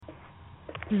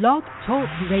Blog Talk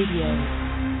Radio.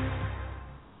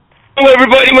 Hello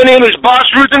everybody, my name is Boss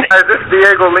Rutan. This is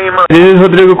Diego Lima. This is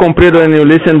Rodrigo Compredo and you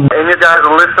listen. And you guys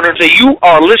are listening. So you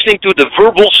are listening to the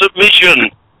Verbal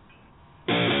Submission.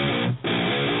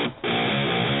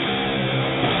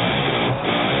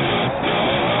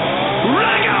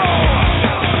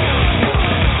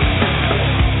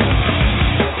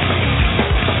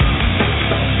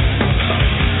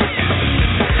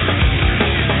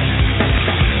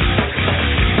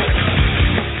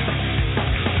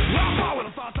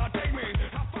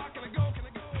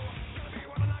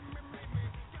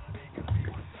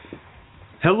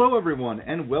 Hello everyone,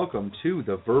 and welcome to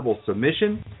the Verbal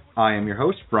Submission. I am your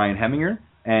host, Brian Hemminger,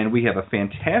 and we have a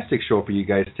fantastic show for you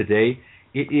guys today.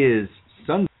 It is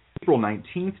Sunday, April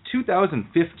 19th,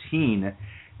 2015,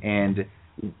 and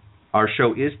our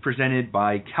show is presented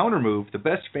by Kountermove, the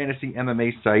best fantasy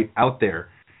MMA site out there.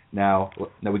 Now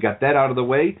we got that out of the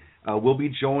way. We'll be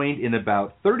joined in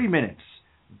about 30 minutes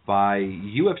by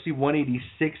UFC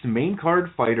 186 main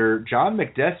card fighter John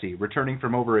Makdessi, returning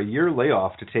from over a year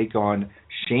layoff to take on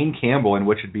Shane Campbell, in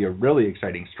which would be a really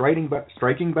exciting striking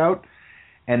bout.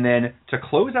 And then to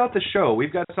close out the show,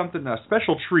 we've got a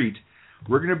special treat.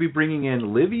 We're going to be bringing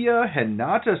in Livia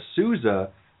Renata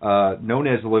Souza, known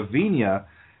as Lavinia.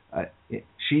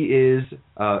 She is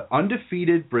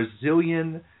undefeated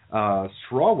Brazilian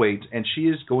strawweight, and she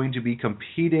is going to be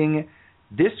competing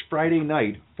this Friday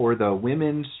night for the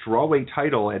women's strawweight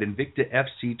title at Invicta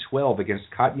FC 12 against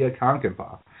Katja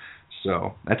Kankempa.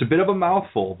 So that's a bit of a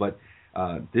mouthful, but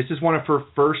this is one of her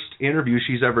first interviews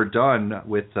she's ever done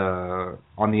with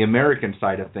on the American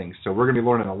side of things. So we're going to be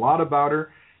learning a lot about her.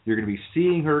 You're going to be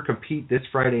seeing her compete this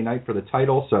Friday night for the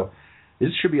title. So this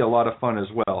should be a lot of fun as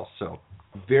well. So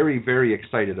very, very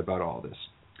excited about all this.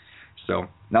 So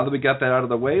now that we got that out of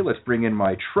the way, let's bring in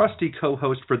my trusty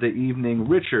co-host for the evening,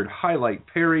 Richard Highlight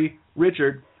Perry.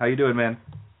 Richard, how you doing, man?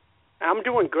 I'm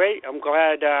doing great. I'm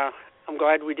glad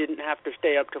we didn't have to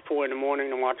stay up to 4 in the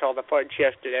morning and watch all the fights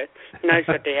yesterday. Nice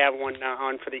that they have one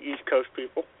on for the East Coast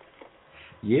people.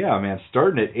 Yeah, man.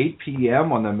 Starting at 8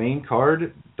 p.m. on the main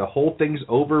card, the whole thing's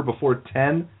over before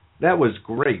 10. That was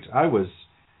great. I was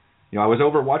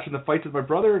over watching the fights with my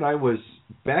brother, and I was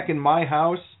back in my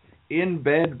house in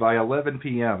bed by 11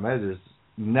 p.m. That is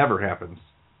never happens.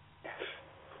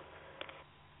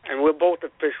 And we're both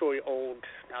officially old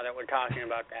now that we're talking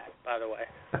about that, by the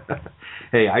way.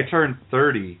 Hey, I turned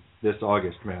 30 this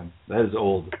August, man. That is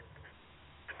old.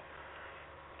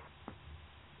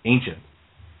 Ancient.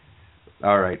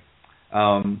 All right.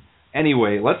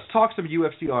 Anyway, let's talk some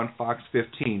UFC on Fox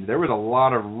 15. There was a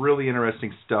lot of really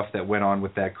interesting stuff that went on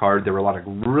with that card. There were a lot of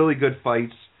really good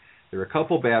fights. There were a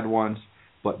couple bad ones.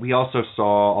 But we also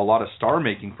saw a lot of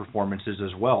star-making performances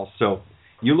as well. So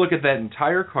you look at that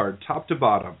entire card, top to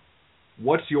bottom,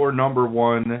 what's your number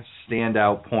one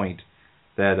standout point,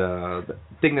 that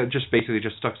thing that just basically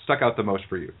stuck out the most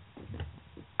for you?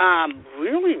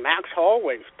 Really, Max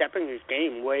Holloway stepping his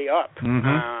game way up.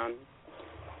 Mm-hmm.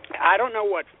 I don't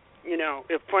know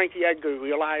if Frankie Edgar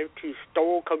realized he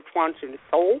stole Coach Swanson's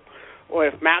soul, or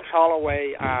if Max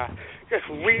Holloway just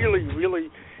really, really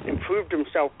improved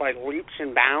himself by leaps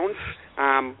and bounds.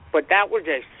 But that was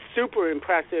a super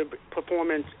impressive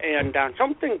performance and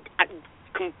something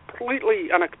completely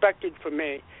unexpected for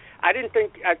me. I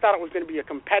thought it was going to be a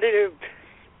competitive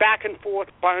back and forth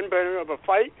barn burner of a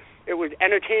fight. It was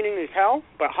entertaining as hell,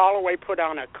 but Holloway put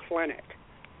on a clinic.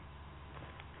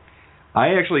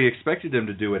 I actually expected him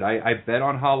to do it. I bet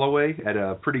on Holloway at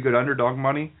a pretty good underdog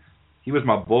money. He was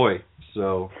my boy,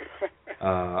 so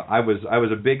I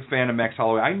was a big fan of Max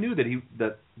Holloway. I knew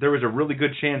that there was a really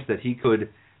good chance that he could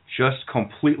just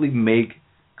completely make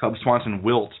Cub Swanson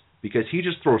wilt, because he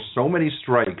just throws so many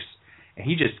strikes and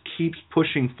he just keeps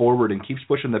pushing forward and keeps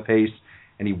pushing the pace,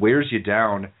 and he wears you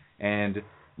down. And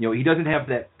he doesn't have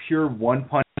that pure one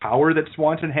punch power that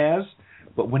Swanson has,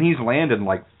 but when he's landing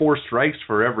like 4 strikes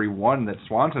for every one that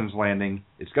Swanson's landing,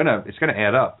 it's gonna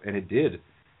add up, and it did.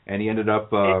 And he ended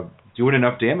up doing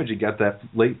enough damage. He got that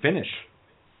late finish.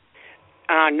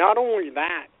 Not only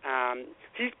that,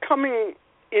 he's coming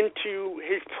into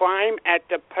his prime at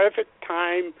the perfect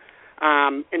time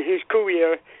in his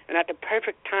career and at the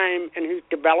perfect time in his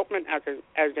development as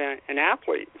an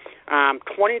athlete.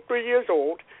 23 years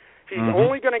old. He's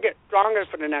only going to get stronger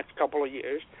for the next couple of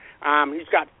years. He's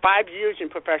got 5 years in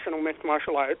professional mixed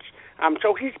martial arts.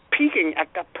 So he's peaking at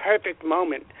the perfect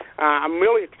moment. I'm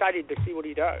really excited to see what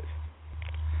he does.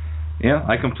 Yeah,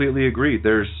 I completely agree.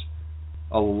 There's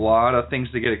a lot of things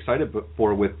to get excited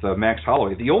for with Max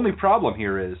Holloway. The only problem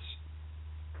here is,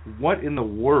 what in the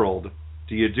world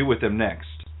do you do with him next?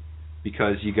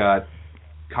 Because you got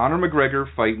Conor McGregor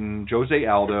fighting Jose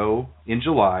Aldo in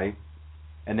July,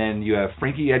 and then you have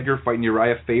Frankie Edgar fighting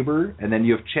Uriah Faber, and then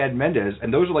you have Chad Mendes,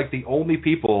 and those are like the only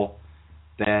people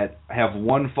that have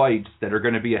won fights that are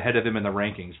going to be ahead of him in the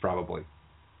rankings, probably.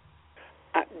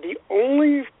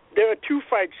 There are two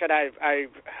fights that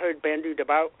I've heard bandied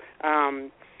about.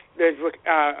 There's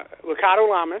Ricardo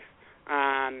Lamas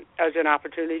as an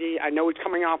opportunity. I know he's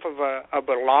coming off of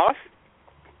a loss,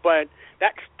 but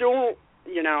that's still,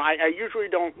 I usually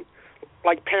don't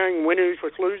like pairing winners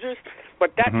with losers,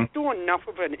 but that's still enough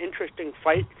of an interesting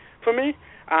fight for me.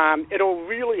 It'll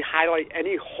really highlight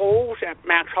any holes that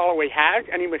Max Holloway has,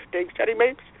 any mistakes that he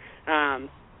makes,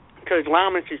 because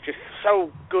Lamas is just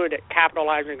so good at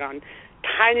capitalizing on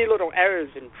tiny little errors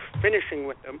and finishing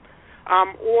with them,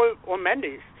 or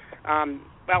Mendes.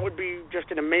 That would be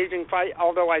just an amazing fight,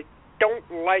 although I don't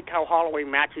like how Holloway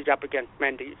matches up against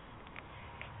Mendes.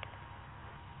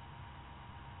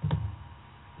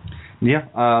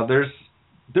 Yeah, there's.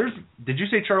 Did you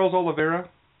say Charles Oliveira?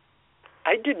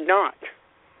 I did not.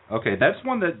 Okay, that's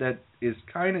one that is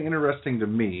kind of interesting to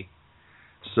me.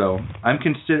 So I'm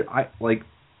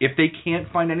if they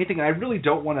can't find anything, I really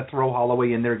don't want to throw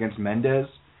Holloway in there against Mendes.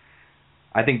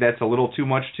 I think that's a little too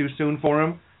much too soon for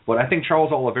him. But I think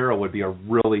Charles Oliveira would be a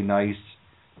really nice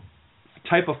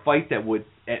type of fight that would,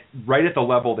 right at the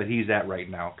level that he's at right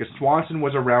now. Because Swanson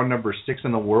was around number 6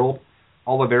 in the world.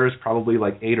 Oliveira's probably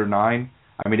like 8 or 9.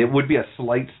 I mean, it would be a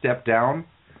slight step down,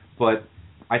 but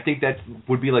I think that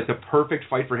would be like the perfect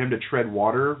fight for him to tread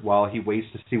water while he waits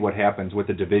to see what happens with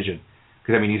the division.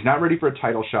 Because, I mean, he's not ready for a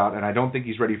title shot, and I don't think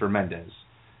he's ready for Mendes.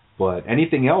 But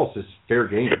anything else is fair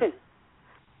game.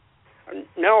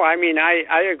 No, I mean,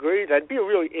 I agree. That'd be a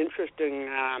really interesting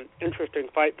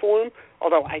fight for him,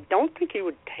 although I don't think he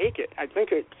would take it. I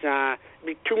think it'd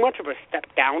be too much of a step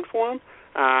down for him.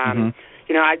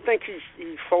 I think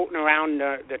he's floating around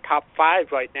the top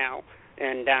 5 right now,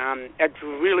 and that's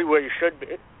really where he should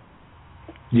be.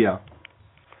 Yeah.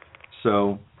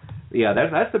 So, yeah,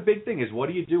 that's the big thing is what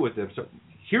do you do with him? So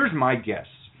here's my guess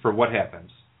for what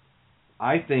happens.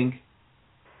 I think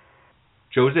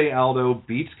Jose Aldo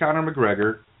beats Conor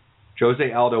McGregor.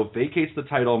 Jose Aldo vacates the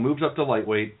title, moves up to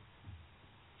lightweight.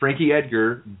 Frankie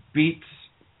Edgar beats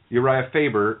Uriah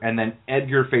Faber, and then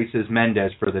Edgar faces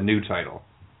Mendes for the new title.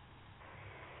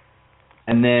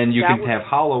 And then you can have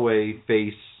Holloway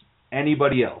face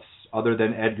anybody else other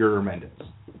than Edgar or Mendes.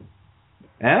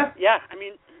 Eh? Yeah, I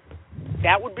mean,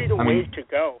 that would be the way to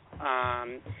go.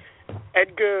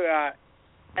 Edgar's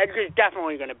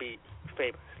definitely going to beat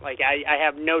Faber. Like, I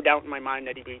have no doubt in my mind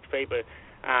that he beats Faber.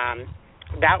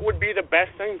 That would be the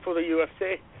best thing for the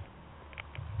UFC.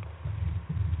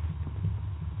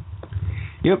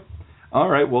 Yep. All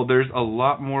right, well, there's a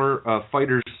lot more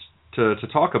fighters to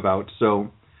talk about,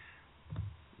 so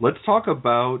let's talk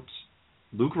about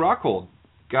Luke Rockhold.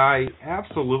 Guy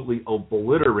absolutely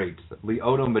obliterates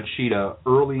Lyoto Machida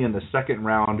early in the second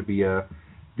round via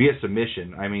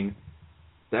submission. I mean,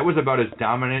 that was about as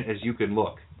dominant as you could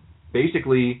look.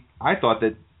 Basically, I thought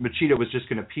that Machida was just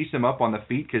going to piece him up on the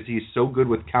feet because he's so good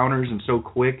with counters and so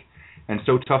quick and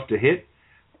so tough to hit,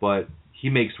 but he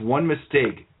makes one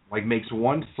mistake, makes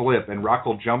one slip, and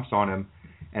Rockhold jumps on him,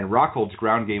 and Rockhold's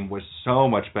ground game was so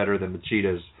much better than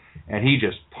Machida's. And he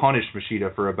just punished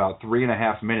Machida for about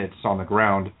 3.5 minutes on the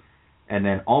ground and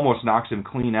then almost knocks him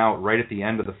clean out right at the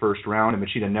end of the first round, and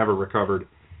Machida never recovered.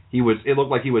 It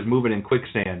looked like he was moving in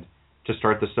quicksand to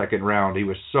start the second round. He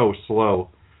was so slow,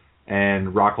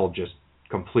 and Rockhold just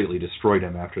completely destroyed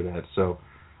him after that. So,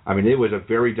 I mean, it was a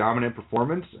very dominant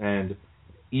performance, and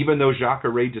even though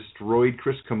Jacare destroyed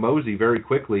Chris Camozzi very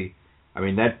quickly, I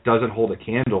mean, that doesn't hold a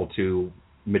candle to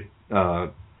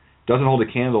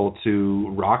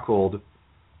Rockhold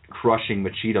crushing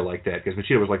Machida like that, because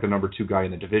Machida was like the number 2 guy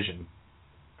in the division.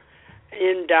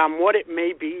 And what it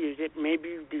may be is it may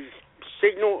be the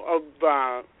signal of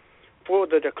for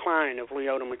the decline of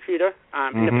Lyoto Machida.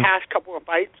 In the past couple of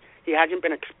fights, he hasn't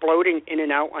been exploding in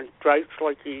and out on strikes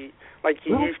like he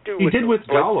used to. He did with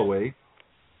Galloway.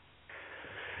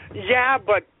 Yeah,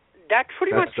 but that's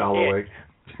pretty much Galloway.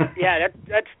 Yeah,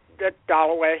 that's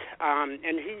Galloway,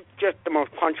 and he's just the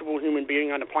most punchable human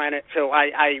being on the planet, so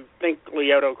I think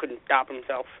Lyoto couldn't stop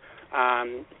himself.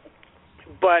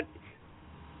 But,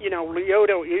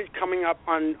 Lyoto is coming up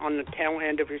on the tail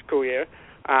end of his career.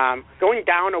 Going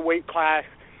down a weight class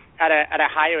at a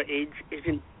higher age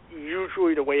isn't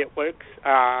usually the way it works.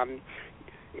 And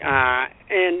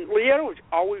Lyoto's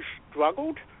always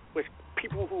struggled with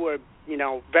people who are,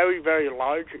 very, very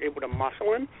large, able to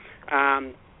muscle him.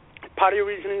 Part of the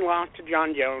reason he lost to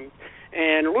John Jones.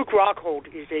 And Luke Rockhold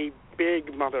is a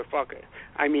big motherfucker.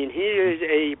 I mean, he is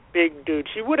a big dude.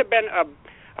 He would have been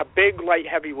a big light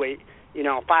heavyweight,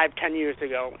 5-10 years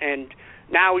ago, and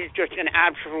now he's just an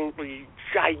absolutely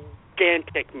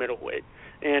gigantic middleweight.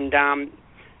 And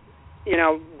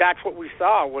that's what we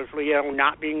saw was Leo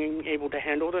not being able to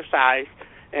handle the size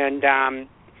and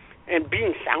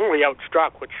being soundly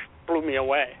outstruck, which blew me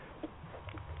away.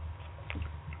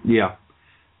 Yeah,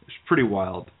 it's pretty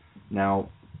wild. Now,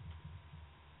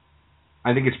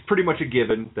 I think it's pretty much a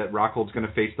given that Rockhold's going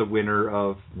to face the winner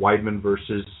of Weidman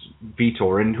versus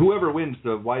Vitor, and whoever wins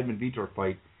the Weidman-Vitor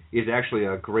fight is actually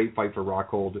a great fight for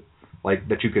Rockhold, like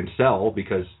that you can sell,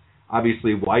 because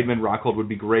obviously Weidman-Rockhold would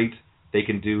be great. They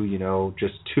can do,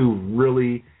 just two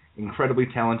really incredibly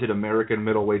talented American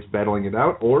middleweights battling it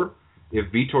out. Or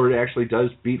if Vitor actually does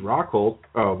beat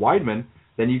Weidman,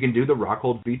 then you can do the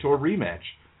Rockhold-Vitor rematch.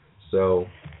 So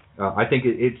I think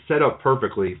it's set up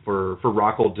perfectly for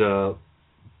Rockhold to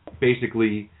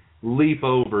basically leap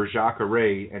over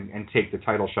Jacare and take the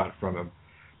title shot from him.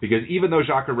 Because even though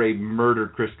Jacare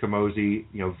murdered Chris Camozzi,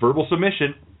 verbal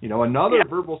submission,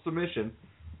 verbal submission,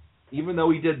 even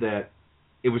though he did that,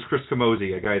 it was Chris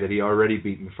Camozzi, a guy that he already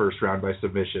beat in the first round by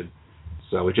submission.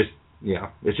 So it's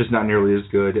just not nearly as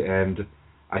good. And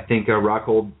I think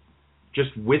Rockhold,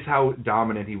 just with how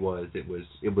dominant he was, it was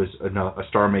a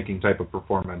star-making type of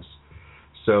performance.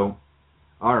 So,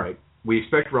 all right, we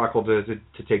expect Rockhold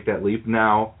to take that leap.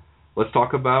 Now, let's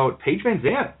talk about Paige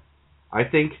VanZant. I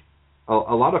think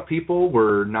a lot of people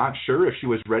were not sure if she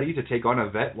was ready to take on a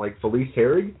vet like Felice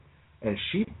Herrig, and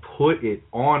she put it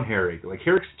on Herrig. Like,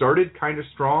 Herrig started kind of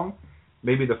strong,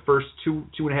 maybe the first two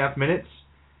and a half minutes,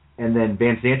 and then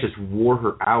VanZant just wore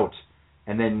her out.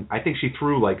 And then I think she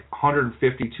threw like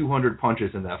 150, 200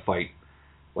 punches in that fight.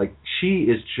 Like, she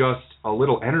is just a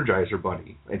little Energizer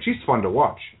bunny, and she's fun to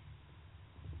watch.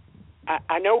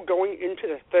 I know going into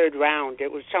the third round,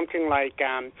 it was something like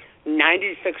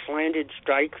 96 landed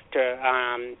strikes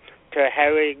to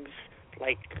Herrig's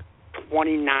like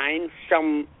 29,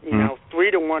 some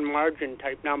 3-1 margin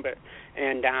type number,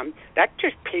 and that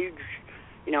just Paige,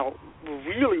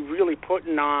 really, really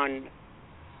putting on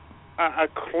a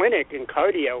clinic in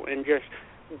cardio and just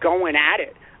going at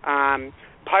it.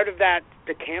 Part of that,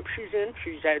 the camp she's in,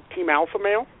 she's at Team Alpha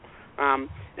Male,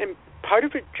 and part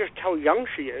of it just how young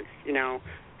she is.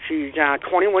 She's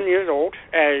 21 years old,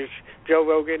 as Joe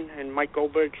Rogan and Mike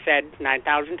Goldberg said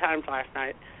 9,000 times last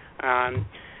night.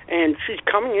 And she's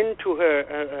coming into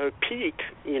her peak,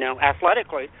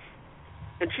 athletically,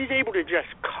 and she's able to just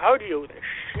cardio the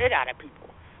shit out of people.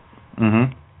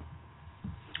 Mm-hmm.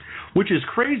 Which is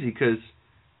crazy, because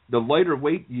the lighter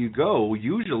weight you go,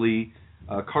 usually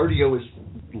cardio is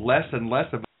less and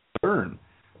less of a burn.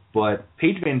 But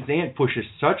Paige VanZant pushes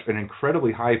such an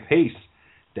incredibly high pace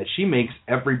that she makes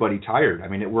everybody tired. I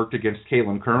mean, it worked against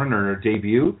Caitlin Curran in her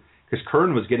debut, because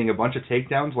Curran was getting a bunch of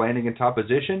takedowns, landing in top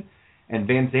position, and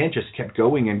VanZant just kept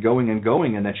going and going and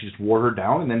going, and then she just wore her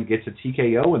down and then gets a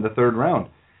TKO in the third round.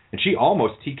 And she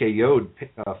almost TKO'd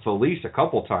Felice a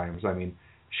couple times. I mean,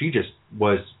 she just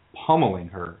was pummeling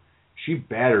her. She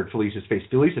battered Felice's face.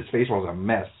 Felice's face was a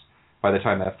mess by the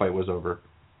time that fight was over.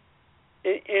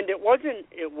 And it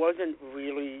wasn't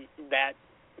really that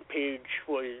Paige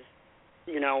was,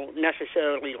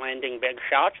 necessarily landing big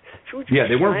shots. She was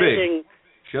they weren't big.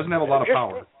 She doesn't have a lot of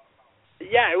power.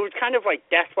 Yeah, it was kind of like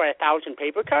death by 1,000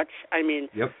 paper cuts. I mean,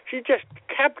 She just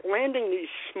kept landing these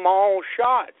small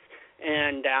shots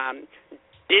and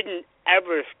didn't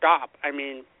ever stop. I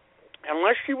mean,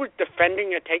 unless she was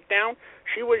defending a takedown,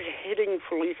 she was hitting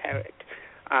Felice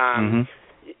Herrig.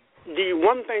 The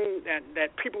one thing that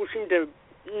people seem to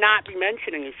not be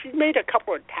mentioning is she's made a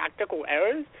couple of tactical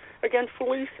errors against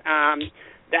Felice.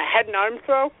 The head and arm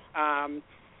throw,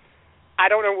 I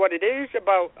don't know what it is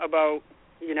about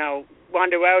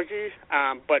Ronda Rousey,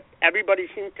 but everybody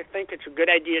seems to think it's a good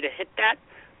idea to hit that.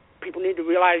 People need to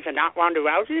realize they're not Ronda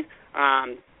Rousey.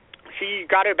 She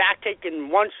got her back taken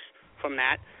once from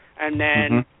that, and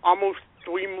then almost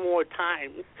 3 more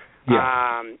times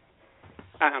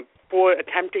for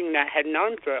attempting that head and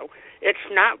arm throw. It's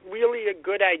not really a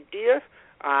good idea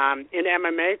in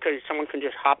MMA, because someone can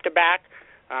just hop the back.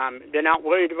 They're not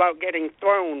worried about getting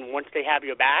thrown once they have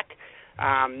your back.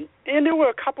 And there were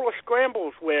a couple of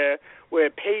scrambles where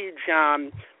Paige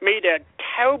made a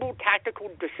terrible tactical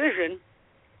decision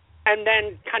and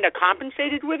then kind of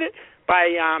compensated with it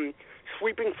by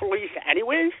sweeping Felice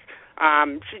anyways.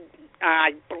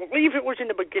 I believe it was in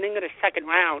the beginning of the second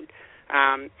round.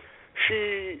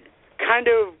 She kind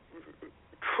of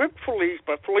tripped Felice,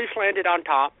 but Felice landed on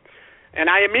top. And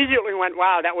I immediately went,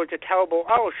 wow, that was a terrible,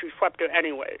 she swept her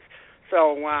anyways.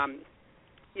 So,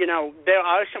 there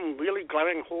are some really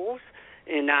glaring holes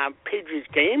in Paige's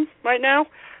game right now.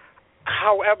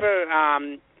 However,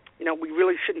 we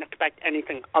really shouldn't expect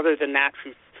anything other than that.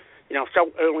 She's,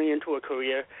 so early into her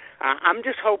career. I'm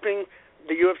just hoping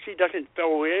the UFC doesn't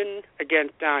throw in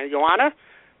against Joanna.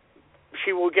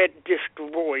 She will get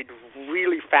destroyed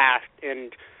really fast,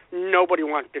 and nobody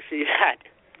wants to see that.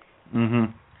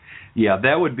 Mm-hmm. Yeah,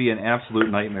 that would be an absolute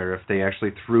nightmare if they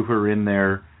actually threw her in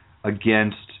there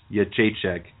against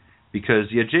Jacek,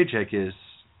 because Jacek is,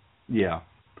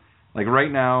 like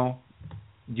right now,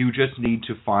 you just need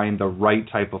to find the right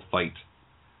type of fight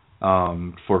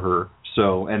for her.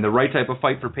 So, and the right type of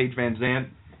fight for Paige Van Zandt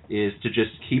is to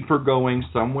just keep her going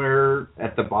somewhere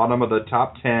at the bottom of the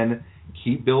top 10,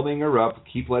 keep building her up,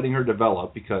 keep letting her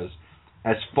develop, because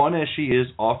as fun as she is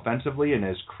offensively and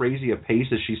as crazy a pace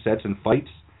as she sets in fights,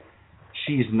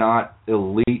 she's not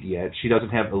elite yet. She doesn't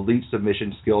have elite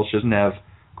submission skills. She doesn't have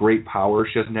great power.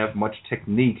 She doesn't have much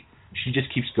technique. She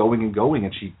just keeps going and going,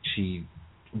 and she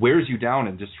wears you down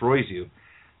and destroys you.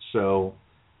 So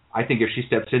I think if she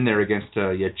steps in there against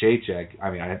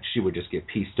Jacek, she would just get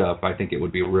pieced up. I think it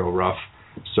would be real rough.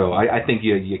 So I think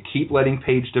you keep letting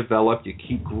Paige develop, you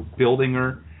keep building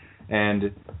her,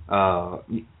 and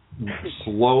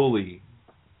slowly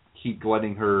keep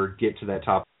letting her get to that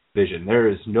top division. There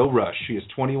is no rush. She is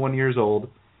 21 years old.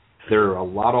 There are a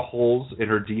lot of holes in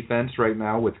her defense right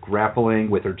now with grappling,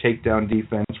 with her takedown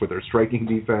defense, with her striking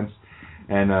defense.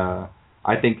 And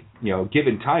I think,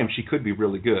 given time, she could be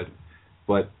really good.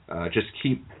 But just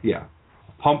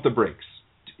pump the brakes.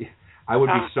 I would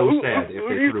be so sad if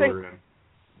they threw her in.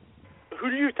 Who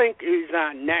do you think is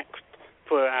next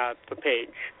for Paige?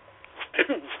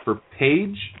 For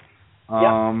Paige?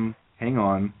 Hang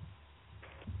on.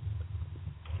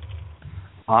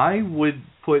 I would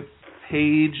put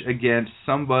Paige against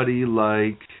somebody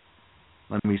like,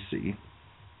 let me see,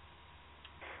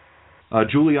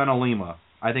 Juliana Lima.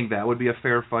 I think that would be a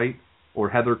fair fight. Or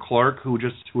Heather Clark, who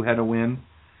had a win.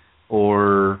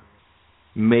 Or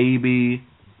maybe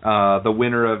the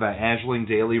winner of Aisling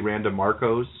Daly, Randa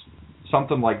Marcos.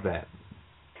 Something like that.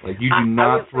 Like, you do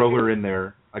not throw her in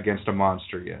there against a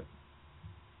monster yet.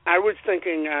 I was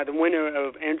thinking the winner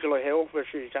of Angela Hill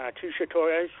versus Tisha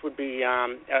Torres would be a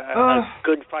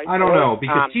good fight. I don't know,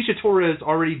 because Tisha Torres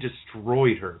already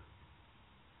destroyed her.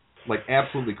 Like,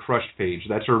 absolutely crushed Paige.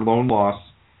 That's her lone loss,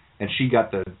 and she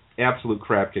got the absolute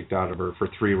crap kicked out of her for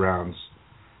 3 rounds.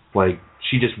 Like,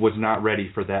 she just was not ready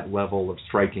for that level of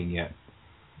striking yet.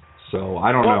 So,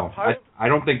 I don't know. I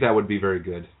don't think that would be very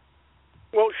good.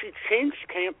 Well, she changed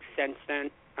camp since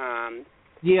then.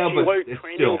 Yeah, she but was it's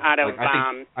training still, out of,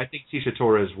 I think Tisha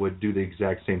Torres would do the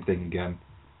exact same thing again.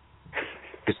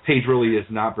 Because Paige really is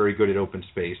not very good at open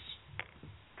space.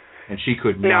 And she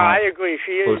could not. No, I agree.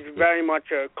 She is very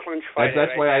much a clinch fighter.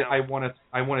 That's why I want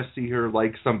to see her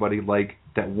like somebody like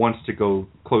that wants to go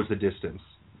close the distance.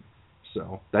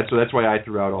 So that's why I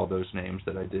threw out all those names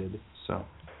that I did. So.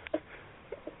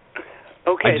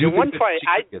 Okay, the one fight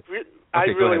I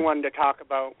really ahead. wanted to talk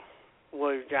about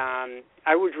was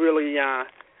I was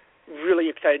really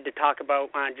excited to talk about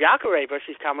Jacare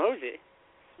versus Kamosi.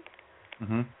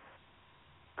 Mhm.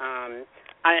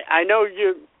 I know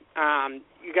you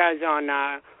guys on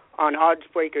Odds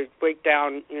Breakers break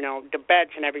down the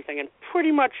bets and everything, and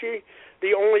pretty much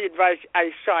the only advice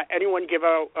I saw anyone give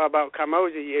out about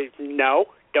Kamosi is no,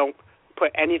 don't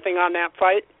put anything on that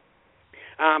fight.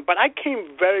 But I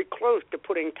came very close to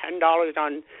putting $10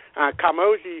 on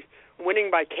Kamosi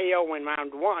winning by KO in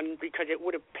round 1 because it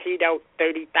would have paid out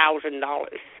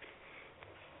 $30,000.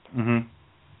 Mhm.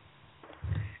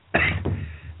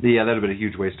 Yeah, that'd have been a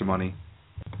huge waste of money.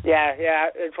 Yeah,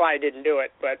 that's why I didn't do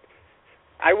it. But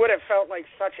I would have felt like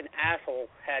such an asshole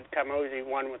had Kamosi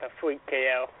won with a freak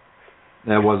KO.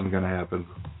 That wasn't going to happen.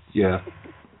 Yeah.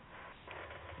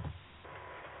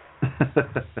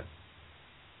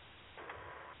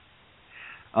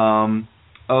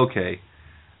 Okay.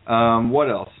 What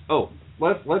else? Oh,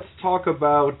 let's talk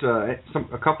about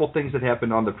a couple things that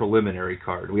happened on the preliminary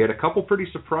card. We had a couple pretty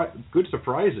good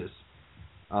surprises.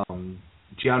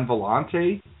 Gian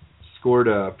Vellante scored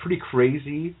a pretty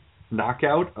crazy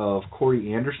knockout of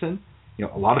Corey Anderson.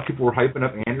 A lot of people were hyping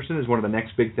up Anderson as one of the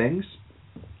next big things,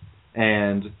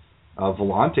 and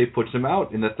Vellante puts him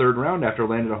out in the 3rd round after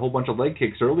landing a whole bunch of leg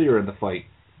kicks earlier in the fight.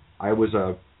 I was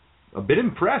a bit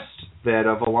impressed that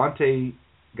Vellante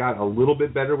got a little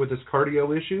bit better with his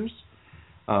cardio issues.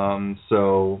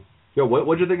 So,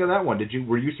 what did you think of that one?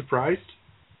 Were you surprised?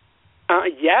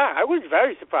 Yeah, I was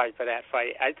very surprised by that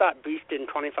fight. I thought Beast in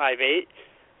 25-8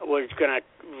 was going to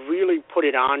really put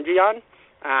it on Gian.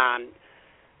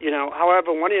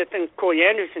 However, one of the things Corey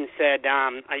Anderson said,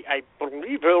 I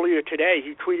believe earlier today,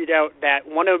 he tweeted out that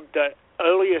one of the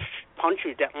earliest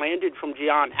punches that landed from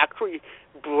John actually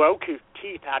broke his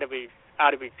teeth out of his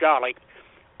jaw. Like,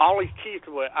 all his teeth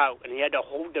were out, and he had to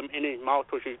hold them in his mouth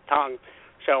with his tongue.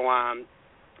 So,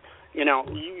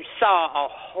 you saw a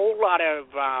whole lot of,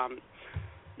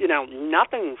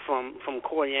 nothing from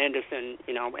Corey Anderson,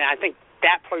 and I think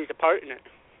that plays a part in it.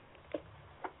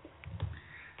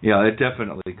 Yeah, it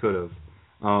definitely could have.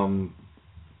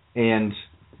 And,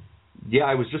 yeah,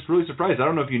 I was just really surprised. I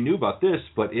don't know if you knew about this,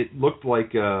 but it looked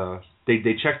like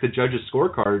they checked the judges'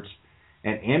 scorecards,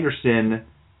 and Anderson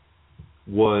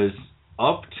was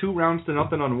up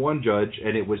 2-0 on one judge,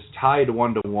 and it was tied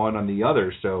 1-1 on the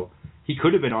other. So he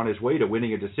could have been on his way to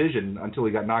winning a decision until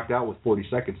he got knocked out with 40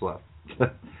 seconds left.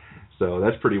 So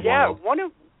that's pretty wild. Yeah,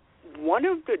 one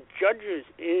of the judges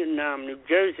in New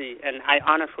Jersey, and I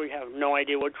honestly have no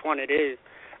idea which one it is,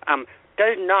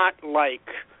 does not like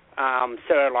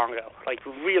Sarah Longo. Like,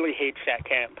 really hates that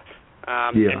camp.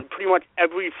 And pretty much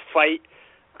every fight.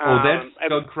 That's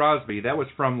Doug Crosby. That was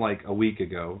from like a week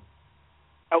ago.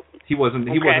 Oh, he wasn't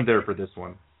there for this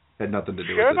one. Had nothing to do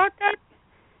with it. Sure about that?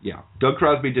 Yeah, Doug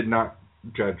Crosby did not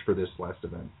judge for this last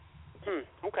event.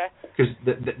 Okay. Because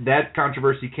that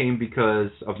controversy came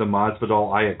because of the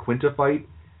Masvidal-Iaquinta fight,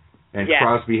 and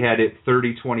Crosby had it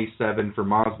 30-27 for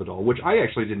Masvidal, which I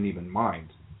actually didn't even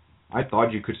mind. I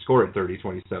thought you could score it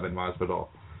 30-27 Masvidal,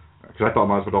 because I thought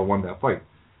Masvidal won that fight,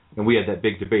 and we had that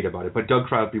big debate about it. But Doug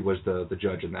Crosby was the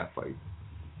judge in that fight.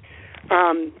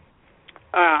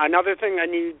 Another thing I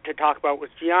need to talk about with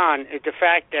John is the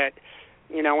fact that,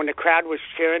 when the crowd was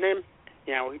cheering him,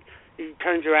 he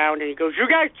turns around and he goes, "You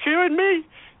guys cheering me?"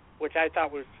 Which I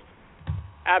thought was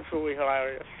absolutely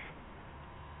hilarious.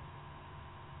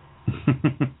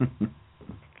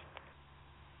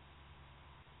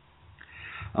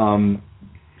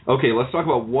 Okay, let's talk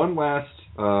about one last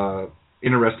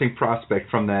interesting prospect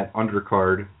from that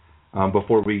undercard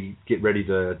before we get ready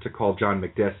to call John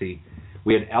Makdessi.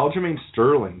 We had Aljamain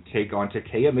Sterling take on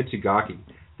Takeya Mitsugaki.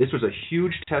 This was a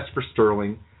huge test for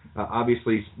Sterling.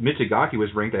 Obviously, Mitsugaki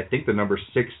was ranked, I think, the number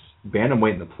 6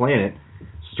 bantamweight in the planet.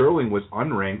 Sterling was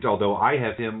unranked, although I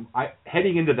have him...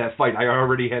 heading into that fight, I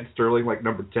already had Sterling like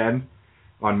number 10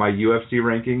 on my UFC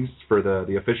rankings for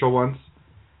the official ones.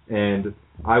 And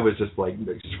I was just like,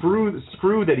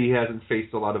 screw that he hasn't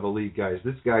faced a lot of elite guys.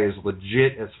 This guy is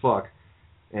legit as fuck.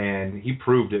 And he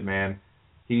proved it, man.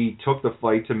 He took the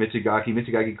fight to Mitsugaki.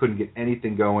 Mitsugaki couldn't get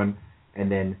anything going. And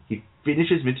then he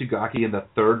finishes Mitsugaki in the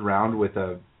 3rd round with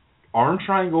a arm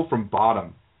triangle from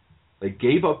bottom. Like,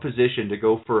 gave up position to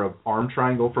go for an arm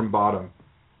triangle from bottom.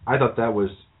 I thought that was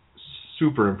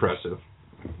super impressive.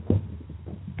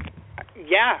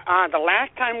 Yeah, the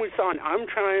last time we saw an arm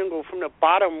triangle from the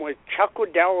bottom was Chuck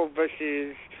Liddell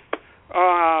versus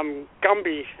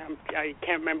Gumby. I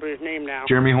can't remember his name now.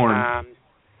 Jeremy Horn.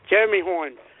 Jeremy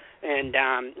Horn. And,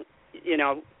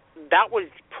 that was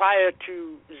prior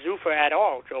to Zuffa at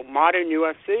all. So modern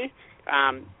UFC,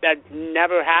 that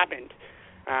never happened.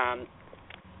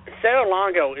 Sarah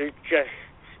Longo is just,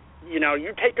 you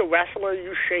take a wrestler,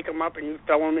 you shake them up, and you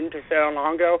throw them into Sarah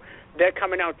Longo, they're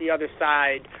coming out the other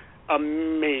side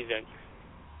amazing.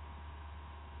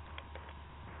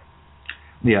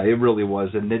 Yeah, it really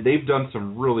was. And they've done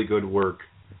some really good work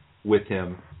with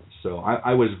him. So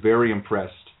I was very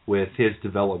impressed with his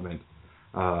development.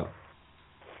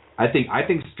 I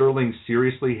think Sterling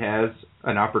seriously has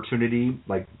an opportunity,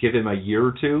 like give him a year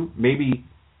or two, maybe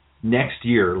next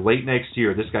year, late next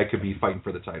year, this guy could be fighting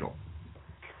for the title.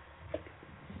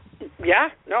 Yeah,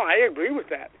 no, I agree with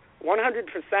that,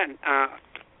 100%.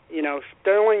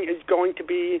 Sterling is going to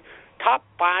be top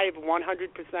 5,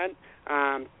 100%.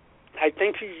 I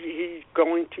think he's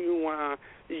going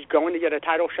to get a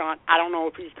title shot. I don't know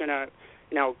if he's going to,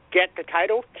 get the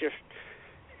title. Just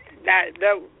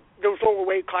those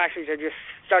overweight classes are just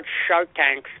such shark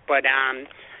tanks. But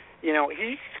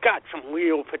he's got some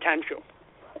real potential.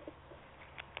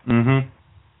 Mhm.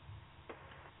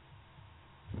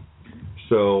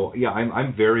 So yeah,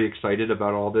 I'm very excited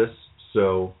about all this.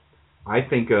 So I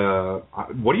think,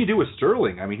 what do you do with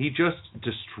Sterling? I mean, he just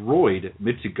destroyed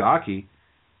Mitsugaki.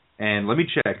 And let me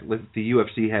check if the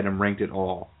UFC had him ranked at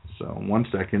all. So, 1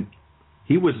 second.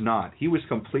 He was not. He was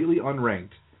completely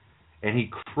unranked. And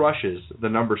he crushes the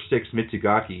number 6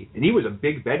 Mitsugaki. And he was a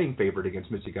big betting favorite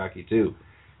against Mitsugaki, too.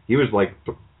 He was like,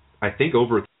 I think,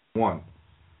 over 1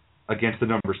 against the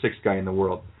number 6 guy in the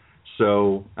world.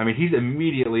 So, I mean, he's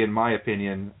immediately, in my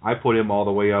opinion, I put him all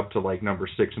the way up to, like, number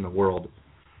 6 in the world.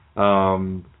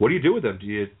 What do you do with him? Do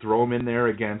you throw him in there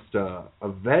against a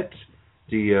vet?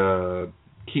 Do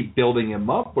keep building him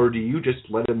up, or do you just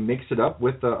let him mix it up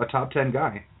with a top 10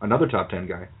 guy, another top 10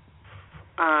 guy?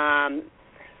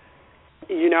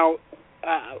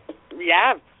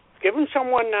 Give him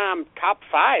someone top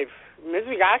 5.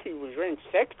 Mizugaki was ranked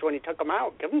 6th when he took him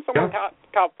out. Give him someone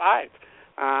top 5.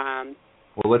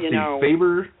 Well, let's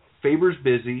see. Faber's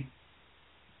busy.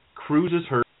 Cruz is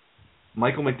hurt.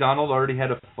 Michael McDonald already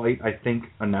had a fight, I think,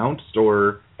 announced,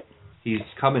 or he's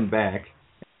coming back.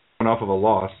 Coming off of a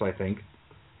loss, I think.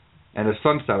 And his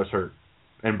son is hurt.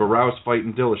 And Barrow's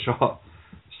fighting Dillashaw.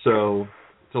 So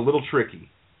it's a little tricky.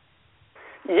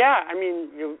 Yeah, I mean,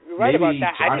 you're right about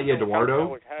that. Johnny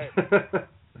Eduardo.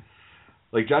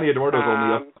 Like, Johnny Eduardo's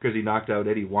only up because he knocked out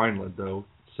Eddie Wineland, though.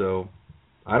 So,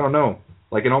 I don't know.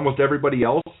 Like, and almost everybody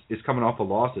else is coming off of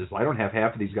losses. I don't have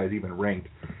half of these guys even ranked.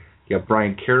 You got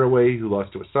Brian Caraway, who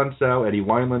lost to a Sun Tzu. Eddie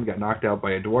Wineland got knocked out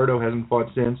by Eduardo, hasn't fought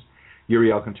since.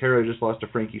 Yuri Alcantara just lost to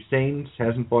Frankie Sains,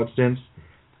 hasn't fought since.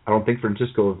 I don't think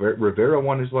Francisco Rivera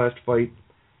won his last fight.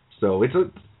 So, it's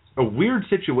a weird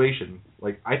situation.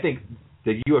 Like, I think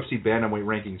the UFC bantamweight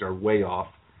rankings are way off.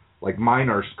 Like, mine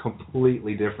are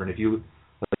completely different. If you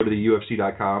go to the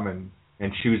UFC.com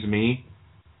and choose me,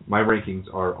 my rankings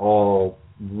are all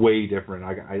way different.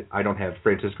 I don't have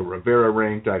Francisco Rivera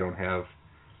ranked. I don't have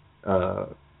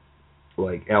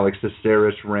Alex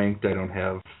Caceres ranked. I don't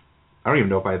even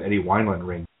know if I have Eddie Wineland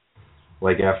ranked.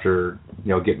 Like, after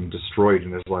getting destroyed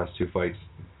in his last 2 fights.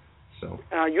 So.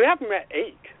 You have him at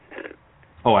 8.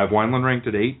 Oh, I have Wineland ranked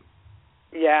at 8.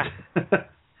 Yeah.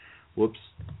 Whoops.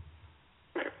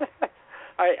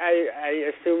 I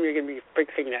assume you're going to be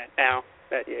fixing that now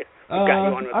that you got you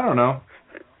on with I don't know.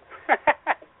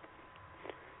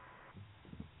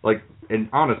 And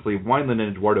honestly, Wineland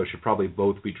and Eduardo should probably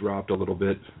both be dropped a little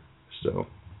bit. So,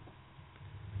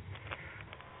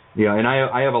 yeah, and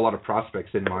I have a lot of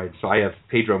prospects in mind. So I have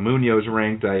Pedro Munoz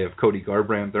ranked. I have Cody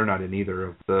Garbrandt. They're not in either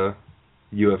of the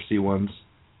UFC ones.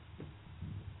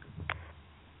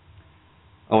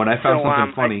 Oh, and I found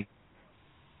something funny.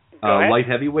 Light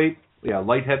heavyweight. Yeah,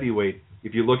 light heavyweight.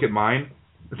 If you look at mine,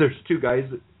 there's 2 guys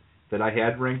that I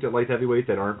had ranked at light heavyweight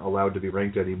that aren't allowed to be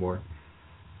ranked anymore.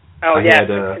 Oh, I had 10,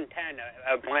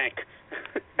 a blank.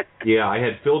 Yeah, I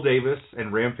had Phil Davis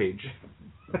and Rampage.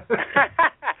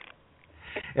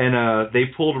 And they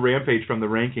pulled Rampage from the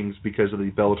rankings because of the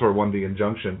Bellator 1B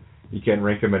injunction. You can't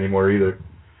rank him anymore either.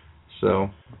 So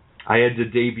I had to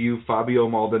debut Fabio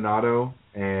Maldonado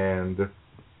and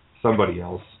somebody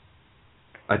else.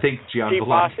 I think Gian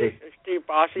Vellante. Steve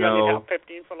Bossi on the top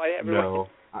 15 for light heavyweight. No,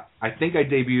 I think I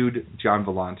debuted Gian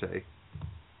Vellante.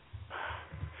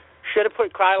 Should have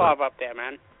put Krylov up there,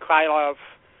 man. Krylov.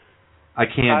 I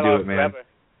can't do it, man. Forever.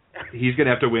 He's going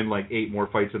to have to win like 8 more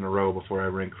fights in a row before I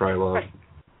rank Krylov.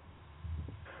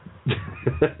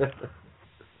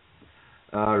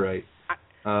 All right.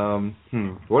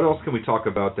 What else can we talk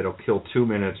about that'll kill 2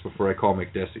 minutes before I call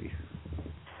Makdessi?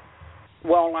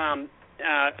 Well,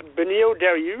 Beneil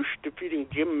Dariush defeating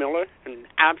Jim Miller and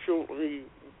absolutely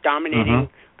dominating.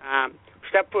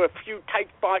 Except for a few tight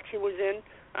spots he was in,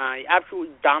 he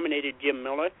absolutely dominated Jim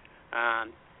Miller.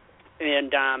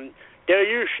 And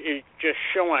Dariush is just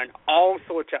showing all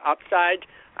sorts of upside.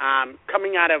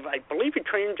 Coming out of, I believe he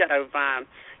trains out of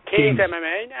Kings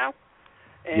MMA now.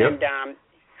 And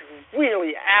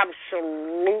really,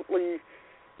 absolutely,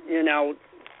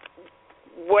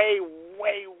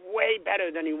 way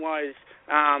better than he was,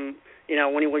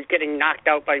 when he was getting knocked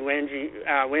out by Ramsey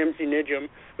Nijum,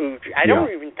 who I don't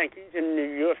even think he's in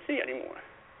the UFC anymore.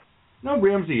 No,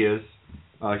 Ramsey is.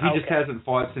 He just hasn't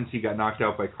fought since he got knocked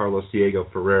out by Carlos Diego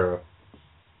Ferreira.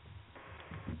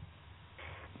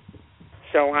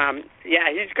 So,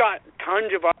 he's got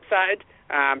tons of upside,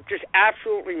 just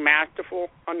absolutely masterful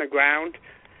on the ground.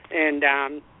 And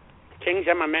Kings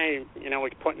MMA,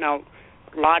 is putting out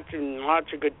lots and lots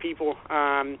of good people.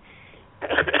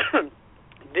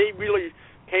 They really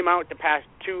came out the past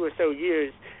 2 or so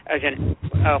years as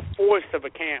a force of a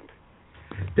camp.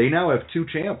 They now have 2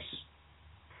 champs.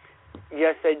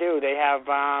 Yes, they do. They have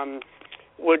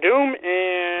Werdum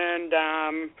and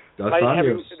the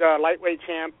lightweight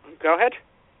champ. Go ahead.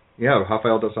 Yeah,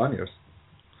 Rafael Dos Anjos.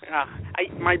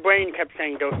 My brain kept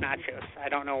saying Dos Nachos. I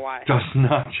don't know why. Dos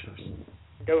Nachos.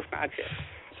 Dos Nachos.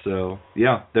 So,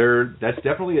 yeah, that's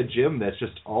definitely a gym that's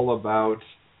just all about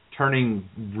turning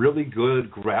really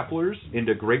good grapplers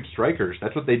into great strikers.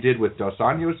 That's what they did with Dos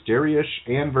Anjos, Dariush,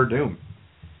 and Werdum.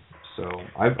 So,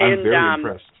 I'm very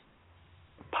impressed.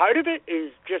 Part of it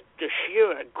is just the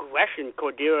sheer aggression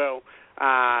Cordero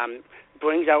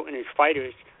brings out in his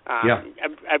fighters.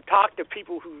 I've talked to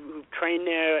people who train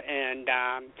there and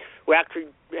who actually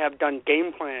have done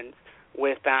game plans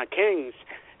with Kings,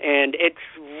 And it's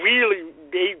really,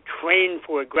 they train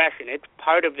for aggression. It's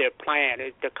part of their plan,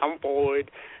 is to come forward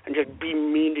and just be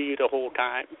mean to you the whole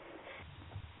time.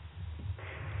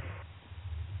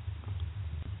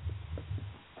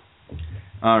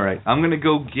 All right. I'm going to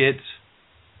go get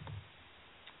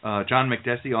John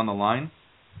Makdessi on the line.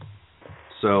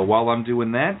 So while I'm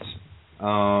doing that,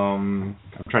 I'm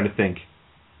trying to think.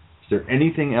 Is there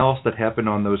anything else that happened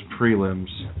on those prelims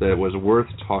that was worth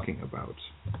talking about?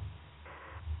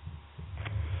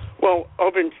 Well,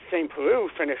 Oben St. Preux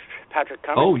finished Patrick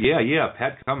Cummins. Oh, yeah,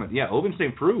 Pat Cummins. Yeah, Oben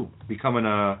St. Preux becoming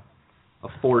a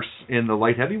force in the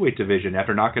light heavyweight division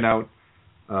after knocking out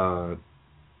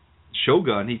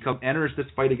Shogun. He enters this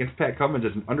fight against Pat Cummins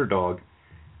as an underdog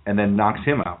and then knocks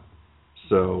him out.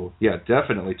 So, yeah,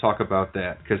 definitely talk about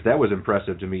that, because that was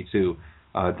impressive to me, too,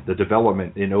 the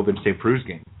development in Oben St. Preux's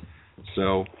game.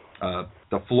 So,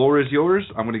 the floor is yours.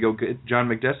 I'm going to go get John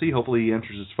Makdessi. Hopefully he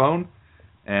answers his phone,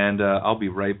 and I'll be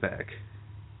right back.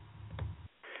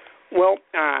 Well,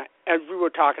 as we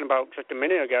were talking about just a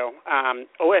minute ago,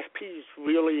 OSP is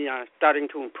really starting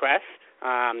to impress.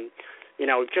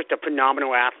 Just a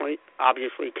phenomenal athlete.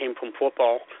 Obviously came from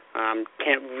football.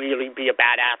 Can't really be a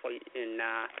bad athlete in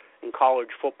college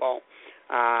football.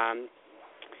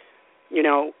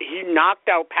 He knocked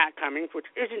out Pat Cummins, which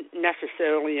isn't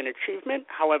necessarily an achievement.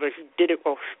 However, he did it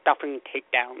while stuffing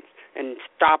takedowns. And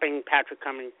stopping Patrick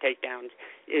Cummins' takedowns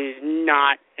is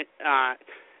not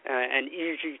an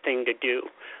easy thing to do.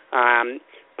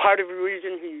 Part of the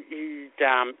reason he's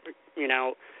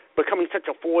becoming such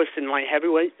a force in light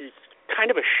heavyweight is kind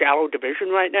of a shallow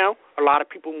division right now. A lot of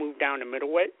people move down to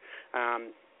middleweight.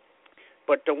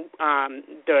 But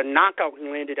the knockout he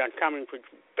landed on Cummins was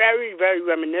very, very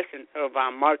reminiscent of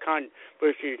Mark Hunt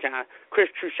versus Chris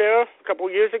Trucera a couple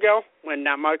of years ago, when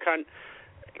Mark Hunt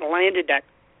landed that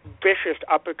vicious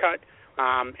uppercut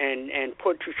and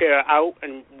put Trucera out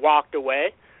and walked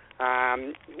away,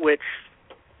 which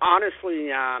honestly,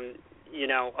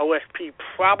 OSP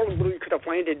probably could have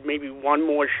landed maybe one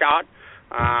more shot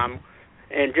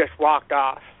and just walked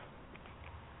off.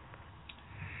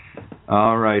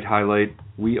 All right, Highlight.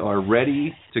 We are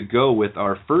ready to go with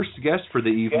our first guest for the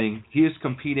evening. He is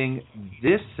competing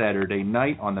this Saturday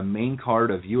night on the main card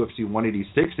of UFC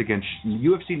 186 against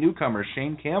UFC newcomer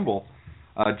Shane Campbell.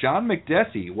 John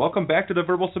Makdessi, welcome back to the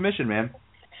Verbal Submission, man.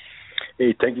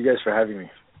 Hey, thank you guys for having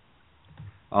me.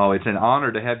 Oh, it's an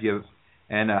honor to have you.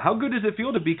 And how good does it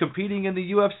feel to be competing in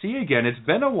the UFC again? It's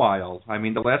been a while. I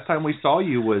mean, the last time we saw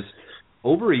you was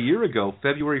over a year ago,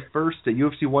 February 1st at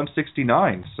UFC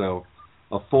 169. So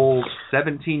a full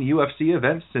 17 UFC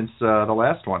events since the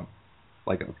last one,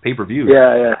 like a pay-per-view.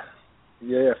 Yeah,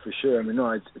 for sure. I mean,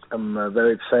 I'm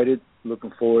very excited,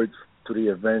 looking forward to the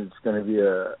event. It's going to be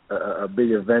a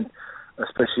big event,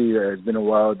 especially it's been a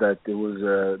while that it was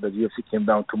that UFC came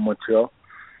down to Montreal,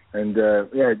 and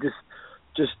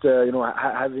just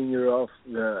having year off,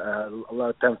 a lot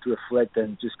of time to reflect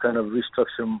and just kind of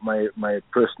restructure my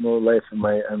personal life and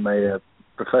my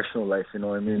professional life. You know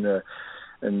what I mean?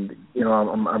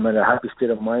 I'm in a happy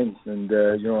state of mind, and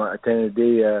at the end of the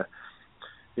day,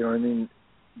 doing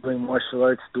martial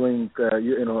arts, doing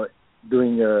a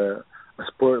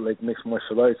sport like mixed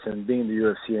martial arts, and being in the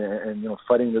UFC, and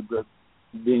fighting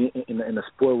being in a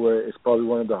sport where it's probably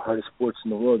one of the hardest sports in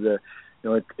the world. It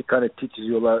kind of teaches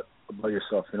you a lot about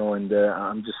yourself, and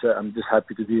I'm just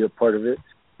happy to be a part of it,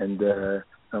 and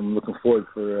I'm looking forward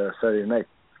for Saturday night.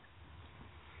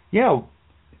 Yeah.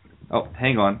 Oh,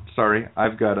 hang on. Sorry,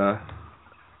 I've got a.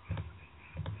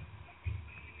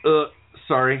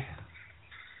 Sorry.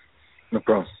 No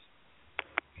problem.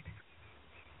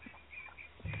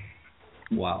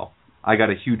 Wow. I got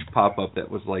a huge pop-up that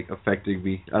was, affecting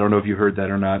me. I don't know if you heard that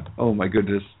or not. Oh, my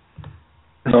goodness.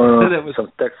 No, that was,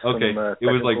 some text okay, from, it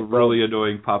was, really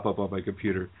annoying pop-up on my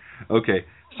computer. Okay,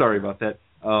 sorry about that.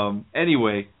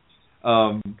 Anyway,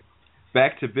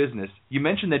 back to business. You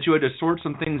mentioned that you had to sort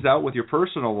some things out with your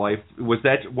personal life. Was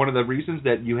that one of the reasons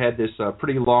that you had this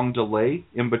pretty long delay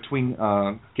in between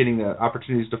getting the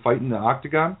opportunities to fight in the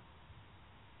octagon?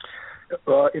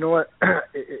 You know what?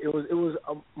 It was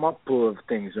a multiple of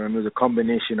things. It was a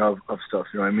combination of stuff.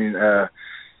 It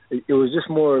was just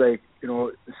more like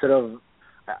instead of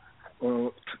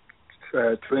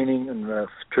training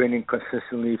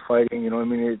consistently, fighting.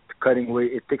 Cutting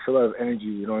weight, it takes a lot of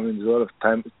energy. There's a lot of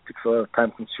time. It takes a lot of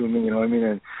time consuming.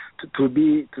 And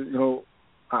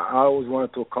I always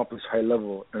wanted to accomplish high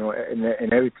level.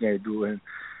 In everything I do,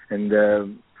 and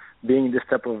being this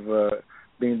type of.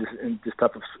 Being in this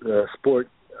type of sport,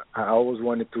 I always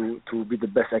wanted to be the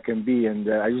best I can be, and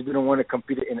I just didn't want to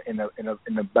compete in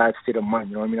a bad state of mind.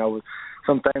 You know what I mean? I was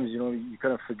sometimes, you know, you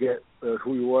kind of forget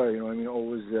who you are. You know what I mean?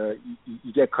 Always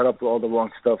you get caught up with all the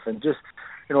wrong stuff, and just,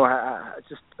 you know, I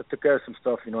took care of some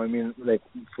stuff. You know what I mean? Like,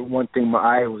 for one thing, my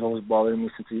eye was always bothering me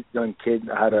since a young kid.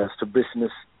 I had a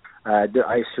strabismus. I did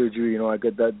eye surgery. You know, I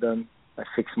got that done. I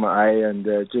fixed my eye, and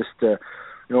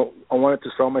you know, I wanted to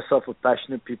surround myself with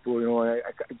passionate people. You know, I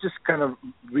just kind of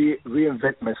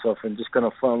reinvent myself and just kind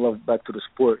of fall in love back to the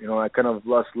sport. You know, I kind of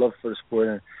lost love for the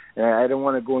sport, and I didn't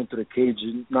want to go into the cage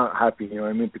not happy. You know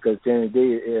what I mean? Because at the end of the day,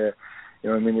 you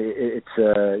know what I mean, it's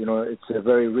you know, it's a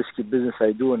very risky business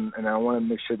I do, and I want to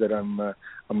make sure that I'm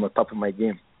on top of my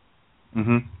game.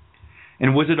 Mhm.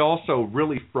 And was it also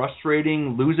really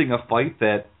frustrating losing a fight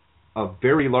that a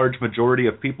very large majority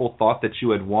of people thought that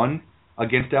you had won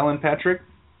against Alan Patrick?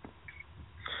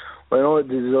 Well, you know,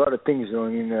 there's a lot of things. You know, I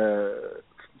mean,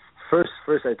 first,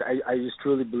 I just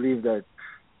truly believe that,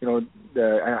 you know,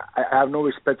 I have no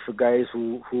respect for guys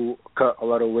who cut a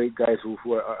lot of weight, guys who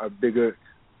are bigger,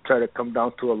 try to come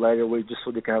down to a lighter weight just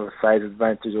so they can have a size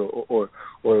advantage or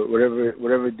whatever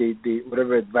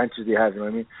advantage they have. You know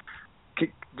what I mean?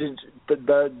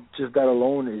 Just that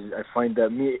alone is, I find that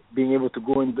me being able to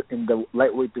go in the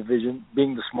lightweight division,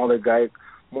 being the smaller guy,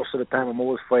 most of the time I'm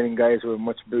always fighting guys who are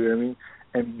much bigger than me,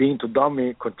 and being to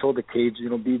dominate, control the cage, you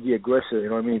know, be the aggressor. You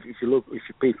know what I mean? If you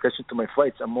pay attention to my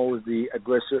fights, I'm always the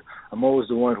aggressor. I'm always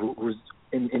the one who's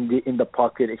in the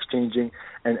pocket, exchanging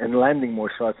and landing more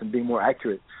shots and being more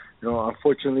accurate. You know,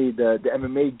 unfortunately, the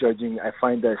MMA judging, I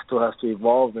find that still has to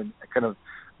evolve, and kind of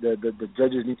the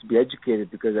judges need to be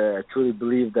educated, because I truly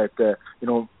believe that you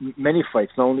know, many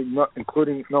fights, not only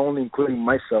including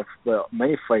myself, but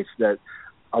many fights that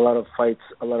a lot of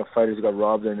fighters got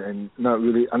robbed and not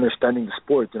really understanding the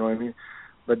sport. You know what I mean?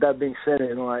 But that being said,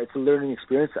 you know, it's a learning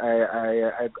experience.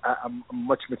 I'm a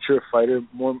much mature fighter,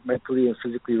 more mentally and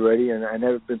physically ready, and I've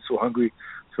never been so hungry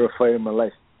for a fight in my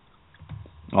life.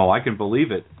 Oh, I can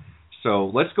believe it.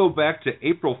 So let's go back to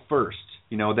April 1st.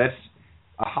 You know, that's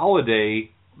a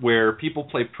holiday where people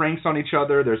play pranks on each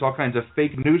other. There's all kinds of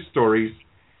fake news stories.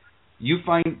 You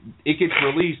find it gets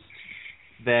released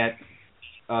that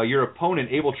your opponent,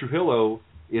 Abel Trujillo,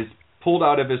 is pulled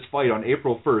out of his fight on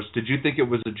April 1st. Did you think it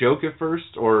was a joke at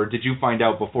first, or did you find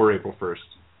out before April 1st?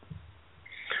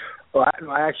 Well,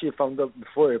 I actually found out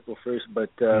before April 1st, but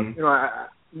you know,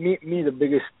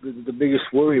 the biggest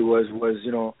worry was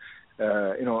you know,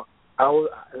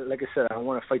 like I said, I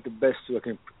want to fight the best so I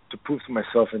can to prove to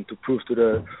myself and to prove to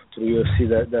the UFC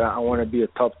that I want to be a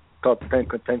top 10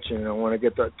 contention, and I want to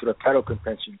get to the title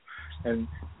contention. And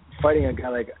fighting a guy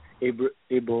like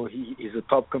Abel, he's a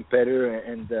top competitor,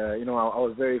 and you know, I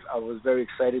was very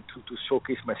excited to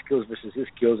showcase my skills versus his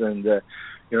skills, and you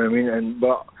know what I mean. And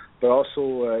but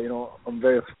also you know, I'm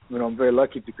very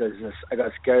lucky, because I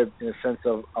got scared in the sense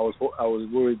of I was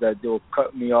worried that they will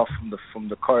cut me off from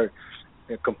the card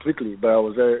completely. But I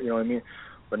was very, you know what I mean.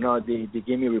 But now they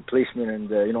gave me a replacement, and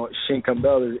you know, Shane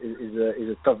Campbell is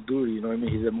a tough dude. You know what I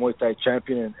mean? He's a Muay Thai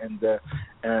champion, and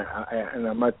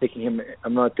I'm not taking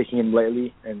him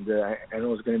lightly. And I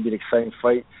know it's going to be an exciting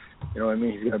fight. You know what I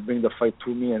mean? He's going to bring the fight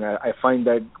to me, and I find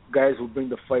that guys who bring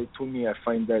the fight to me, I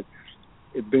find that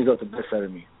it brings out the best out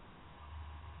of me.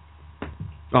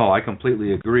 Oh, I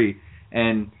completely agree.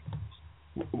 And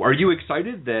are you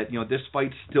excited that, you know, this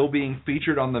fight's still being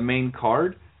featured on the main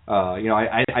card? You know,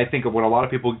 I think of what a lot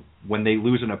of people, when they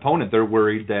lose an opponent, they're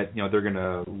worried that, you know, they're going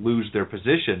to lose their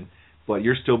position, but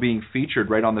you're still being featured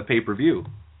right on the pay-per-view.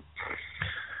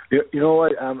 You know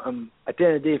what? At the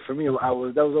end of the day, for me, that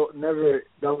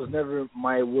was never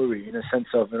my worry, in a sense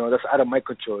of, you know, that's out of my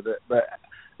control. But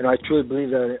you know, I truly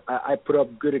believe that I put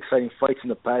up good, exciting fights in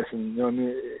the past, and you know what I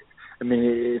mean. I mean,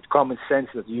 it's common sense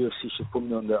that the UFC should put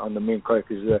me on the main card,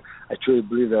 because I truly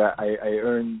believe that I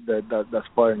earned that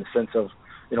spot, in the sense of,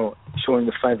 you know, showing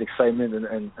the fans excitement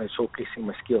and showcasing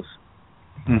my skills.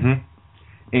 Mm-hmm.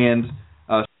 And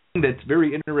something that's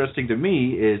very interesting to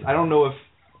me is, I don't know if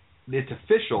it's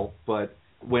official, but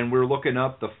when we're looking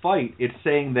up the fight, it's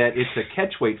saying that it's a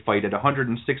catchweight fight at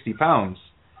 160 pounds.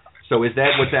 So is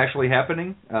that what's actually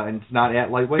happening? And it's not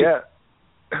at lightweight? Yeah.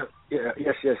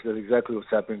 Yes, that's exactly what's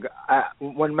happening.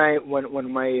 When I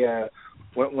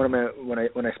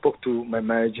spoke to my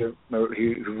manager,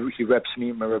 he reps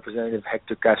me, my representative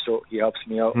Hector Castro, he helps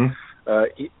me out.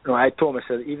 You know, I told him, I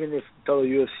said, even if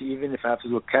I have to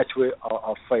do a catchweight,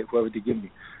 I'll fight whoever they give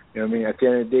me. You know what I mean? At the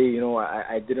end of the day, you know,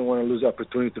 I didn't want to lose the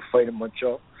opportunity to fight in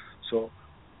Montreal, so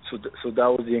that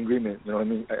was the agreement. You know what I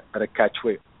mean? At a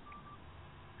catchweight.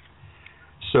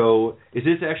 So is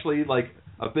this actually like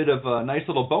a bit of a nice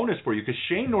little bonus for you, because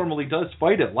Shane normally does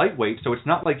fight at lightweight, so it's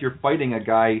not like you're fighting a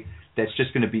guy that's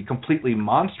just going to be completely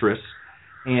monstrous,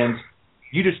 and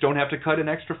you just don't have to cut an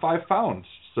extra 5 pounds.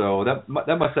 So that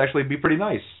must actually be pretty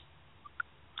nice.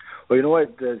 Well, you know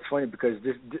what? It's funny because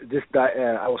this diet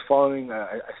I was following.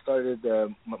 I started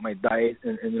my diet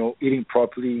and eating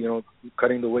properly.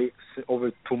 Cutting the weight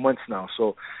over 2 months now.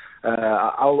 So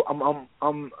I'm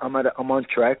on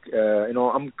track.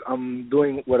 I'm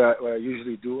doing what I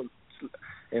usually do.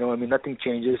 Nothing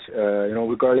changes.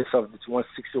 Regardless of it's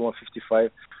 160 or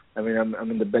 155.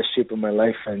 I'm in the best shape of my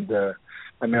life, and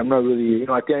I'm not really.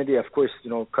 At the end of the day, of course,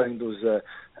 cutting those.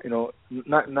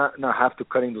 Not have to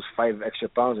cutting those 5 extra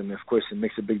pounds. Of course, it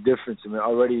makes a big difference.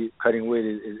 Already cutting weight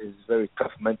is very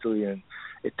tough mentally, and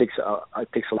it takes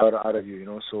a lot out of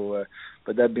you. So,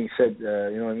 but that being said,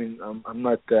 I'm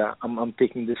not. I'm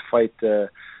taking this fight, day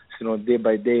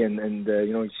by day, and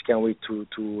just can't wait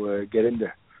to get in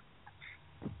there.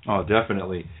 Oh,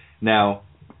 definitely. Now,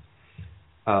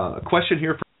 a question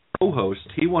here from the co-host.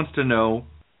 He wants to know,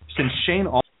 since Shane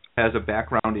also has a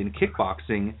background in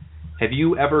kickboxing, have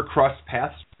you ever crossed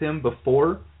paths with him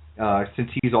before? Since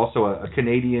he's also a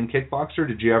Canadian kickboxer,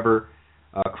 did you ever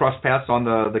cross paths on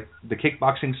the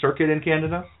kickboxing circuit in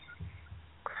Canada?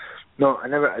 No, I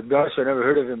never. To be honest, I never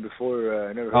heard of him before.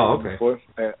 I never heard of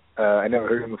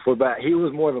him before. But he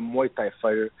was more of a Muay Thai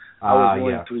fighter. I was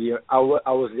more into the. I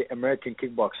was the American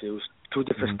kickboxer. It was 2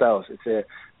 different styles. It's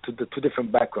two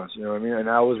different backgrounds. You know what I mean? And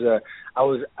that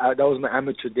was my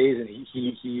amateur days, and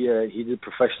he did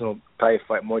professional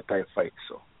Muay Thai fights.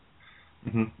 So.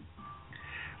 Mm-hmm.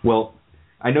 Well,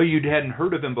 I know you hadn't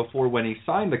heard of him before when he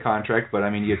signed the contract, but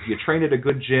you train at a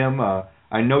good gym.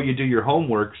 I know you do your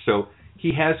homework, so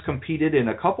he has competed in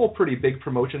a couple pretty big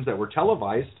promotions that were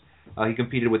televised. He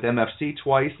competed with MFC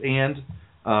twice and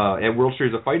at World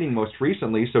Series of Fighting most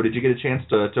recently. So did you get a chance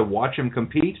to watch him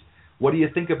compete? What do you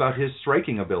think about his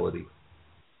striking ability?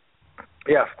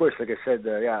 Yeah, of course. Like I said,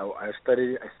 I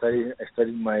studied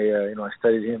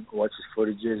him, watched his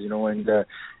footages,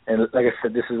 and like I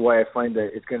said, this is why I find that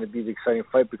it's going to be the exciting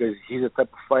fight, because he's the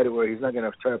type of fighter where he's not going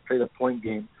to try to play the point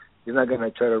game. He's not going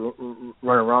to try to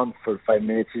run around for 5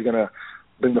 minutes. He's going to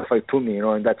bring the fight to me,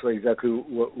 and that's exactly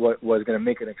what was going to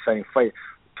make an exciting fight.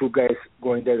 2 guys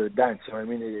going there to dance,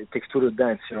 It takes 2 to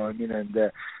dance, and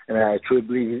I truly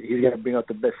believe he's going to bring out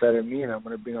the best out of me, and I'm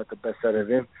going to bring out the best out of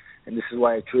him. And this is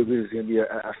why I truly believe it's going to be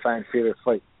a fan favorite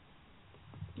fight.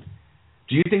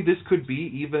 Do you think this could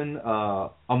be even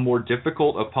a more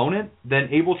difficult opponent than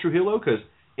Abel Trujillo? Because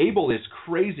Abel is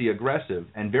crazy aggressive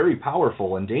and very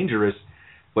powerful and dangerous,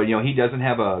 but he doesn't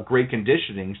have a great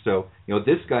conditioning. So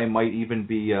this guy might even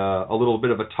be a little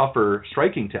bit of a tougher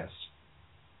striking test.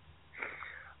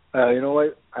 You know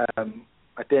what?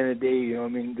 At the end of the day,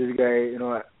 this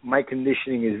guy, my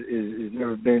conditioning is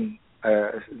never been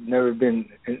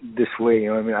this way.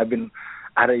 I've been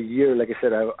had a year, like I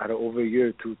said, I had over a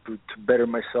year to better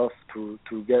myself, to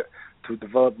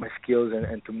develop my skills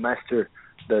and to master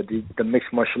the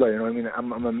mixed martial art.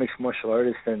 I'm a mixed martial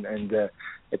artist, and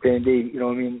at the end of the day, it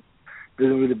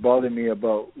doesn't really bother me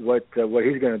about what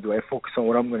he's gonna do. I focus on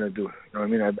what I'm gonna do.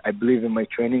 I believe in my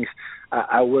trainings.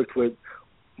 I worked with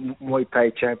Muay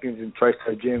Thai champions in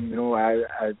TriStar Gym. I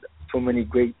had so many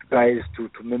great guys to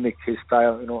mimic his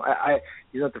style.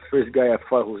 He's not the first guy I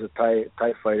fought who's a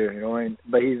Thai fighter.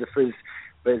 But he's the first.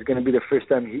 But it's gonna be the first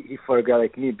time he fought a guy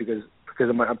like me because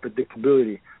of my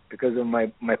unpredictability, because of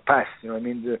my past.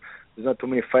 There's not too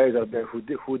many fighters out there who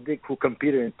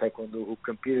competed in Taekwondo, who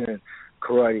competed in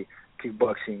karate,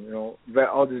 kickboxing. All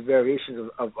these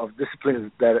variations of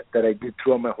disciplines that I did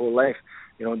throughout my whole life.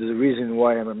 There's a reason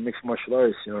why I'm a mixed martial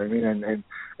artist. And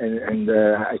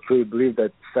I truly believe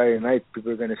that Saturday night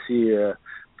people are going to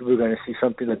see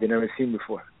something that they've never seen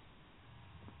before.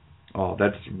 Oh,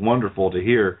 that's wonderful to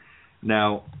hear.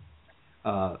 Now,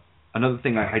 another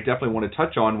thing I definitely want to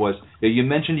touch on was you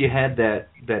mentioned you had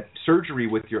that surgery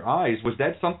with your eyes. Was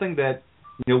that something that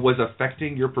was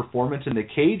affecting your performance in the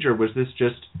cage, or was this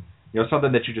just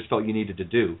something that you just felt you needed to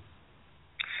do?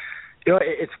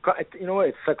 It's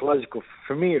psychological.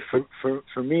 For me,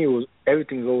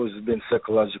 everything's always been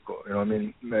psychological. For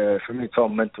me, it's all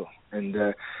mental, and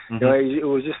it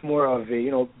was just more of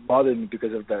a bothered me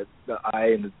because of the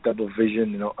eye and the double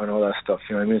vision, and all that stuff.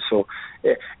 So,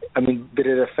 did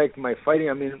it affect my fighting?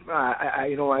 Like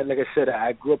I said,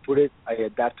 I grew up with it. I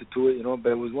adapted to it. But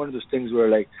it was one of those things where,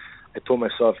 like, I told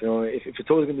myself, if it's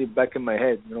always gonna be back in my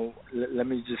head, let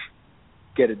me just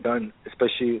get it done,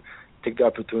 especially. Take the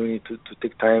opportunity to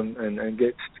take time and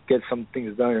get some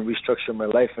things done and restructure my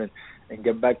life and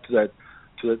get back to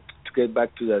get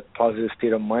back to that positive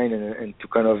state of mind and to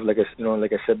kind of like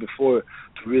I said before,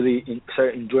 to really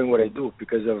start enjoying what I do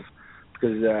because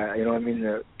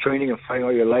training and fighting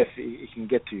all your life it can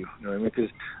get to you. You know what I mean?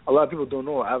 Because a lot of people don't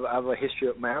know. I have a history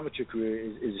of my amateur career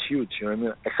is huge. You know what I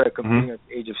mean? I started competing at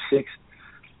the age of 6.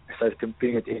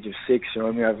 You know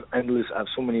what I mean? I have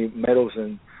so many medals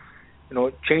and. You know,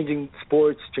 changing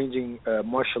sports, changing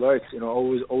martial arts. You know,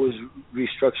 always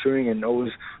restructuring and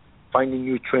always finding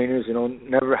new trainers. You know,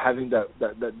 never having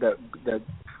that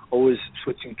always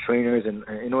switching trainers and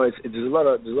you know, there's a lot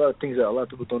of things that a lot of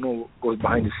people don't know goes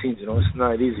behind the scenes. You know, it's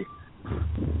not easy.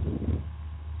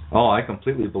 Oh, I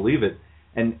completely believe it.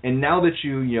 And now that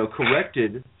you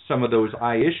corrected some of those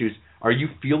eye issues, are you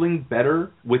feeling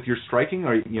better with your striking?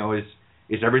 Or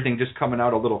is everything just coming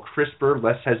out a little crisper,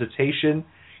 less hesitation?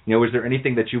 You know, is there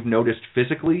anything that you've noticed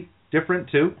physically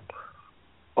different too?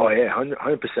 Oh yeah,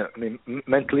 100%. I mean,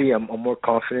 mentally, I'm more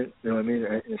confident. You know what I mean?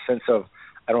 In the sense of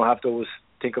I don't have to always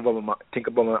think about my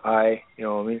eye. You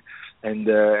know what I mean? And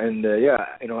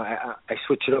yeah, you know, I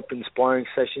switch it up in sparring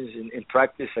sessions. In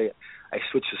practice, I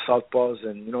switch to southpaws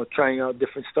and trying out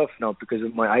different stuff now because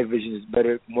of my eye vision is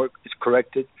better, it's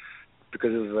corrected. Because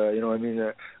of you know what I mean?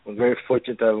 I'm very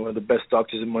fortunate to have one of the best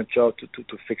doctors in Montreal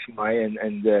to fix my eye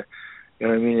and you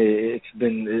know what I mean?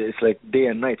 It's like day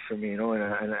and night for me, you know,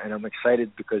 and I'm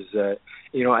excited because I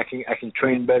can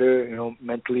train better, you know,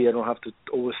 mentally. I don't have to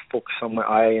always focus on my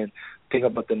eye and think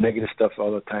about the negative stuff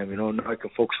all the time, you know. Now I can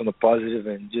focus on the positive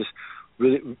and just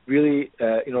really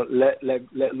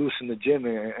let loose in the gym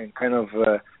and kind of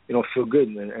feel good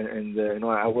and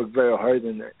I work very hard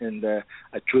and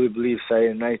I truly believe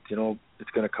Saturday night, you know, it's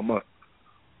going to come up.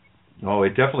 Oh,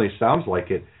 it definitely sounds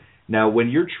like it. Now, when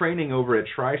you're training over at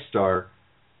TriStar,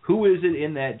 who is it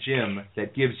in that gym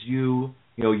that gives you,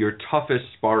 your toughest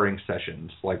sparring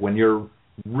sessions? Like when you're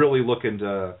really looking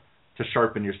to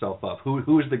sharpen yourself up,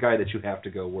 who is the guy that you have to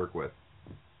go work with?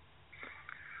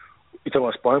 You talking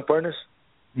about sparring partners?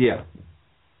 Yeah.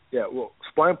 Yeah, well,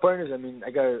 sparring partners. I mean,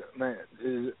 there's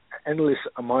an endless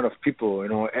amount of people. You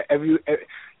know,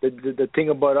 the thing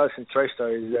about us in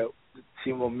TriStar is that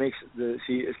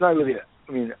it's not really.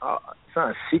 I mean, it's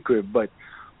not a secret, but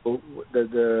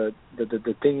the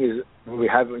thing is what we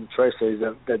have in TriStar is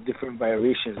that different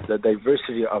variations, the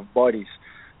diversity of bodies.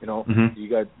 You know, You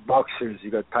got boxers,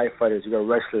 you got Thai fighters, you got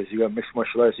wrestlers, you got mixed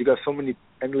martial arts. You got so many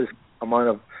endless amount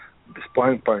of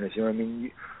sparring partners. You know what I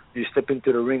mean? You step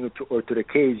into the ring or to the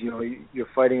cage. You know, you're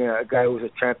fighting a guy who's a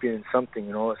champion in something.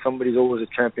 You know, somebody's always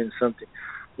a champion in something.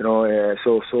 You know,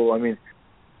 so I mean.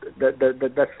 That's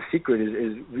the secret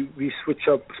is we switch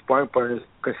up sparring partners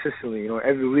consistently. You know,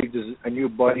 every week there's a new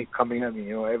body coming at me.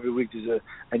 You know, every week there's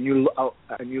a new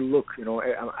look. You know,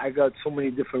 I got so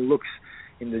many different looks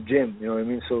in the gym. You know what I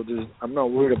mean? So I'm not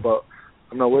worried about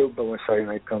when Saturday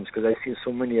night comes because I see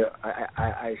so many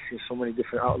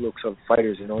different outlooks of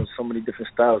fighters. You know, so many different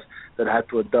styles that I had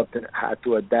to adapt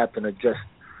and adjust.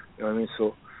 You know what I mean?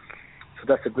 So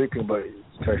that's the great thing about it,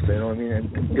 TriStar, you know what I mean?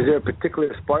 And is there a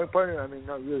particular sparring partner? I mean,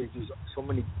 not really. There's so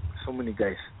many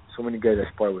guys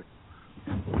I spar with.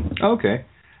 Okay.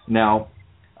 Now,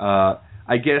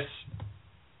 I guess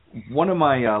one of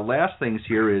my last things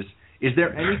here is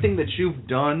there anything that you've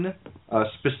done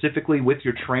specifically with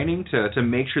your training to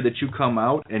make sure that you come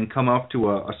out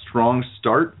to a strong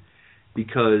start?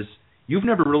 Because you've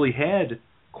never really had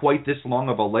quite this long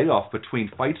of a layoff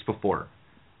between fights before.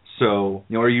 So,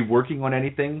 are you working on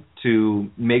anything to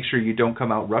make sure you don't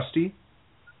come out rusty?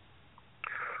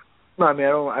 No, I mean,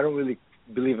 I don't really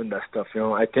believe in that stuff. You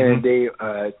know, at the end of the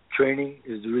day, training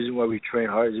is the reason why we train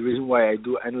hard. The reason why I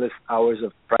do endless hours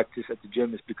of practice at the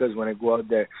gym is because when I go out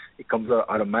there, it comes out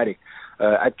automatic.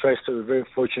 At TriStar, we're very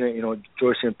fortunate. You know,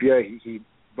 George St. Pierre, he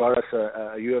brought us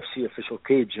a UFC official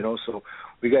cage. You know, so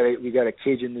we got a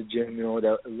cage in the gym. You know,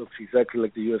 that looks exactly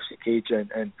like the UFC cage,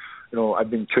 and you know, I've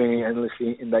been training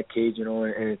endlessly in that cage. You know,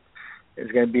 and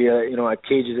it's going to be a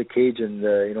cage is a cage, and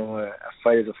a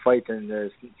fight is a fight, and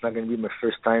it's not going to be my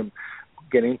first time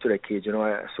getting into that cage. You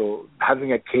know, so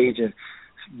having a cage and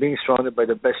being surrounded by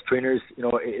the best trainers, you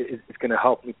know, it's going to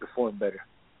help me perform better.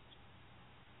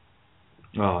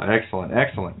 Oh,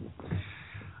 excellent.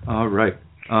 All right.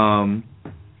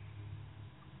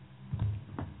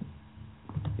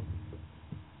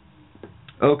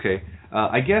 Okay.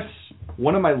 I guess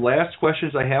one of my last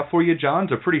questions I have for you, John,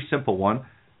 is a pretty simple one,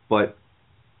 but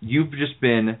you've just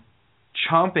been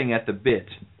chomping at the bit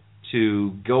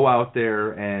to go out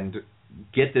there and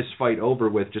get this fight over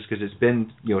with just because it's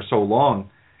been, so long.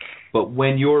 But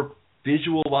when you're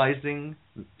visualizing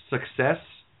success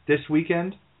this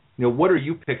weekend, what are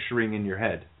you picturing in your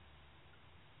head?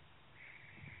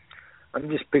 I'm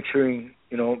just picturing,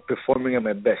 performing at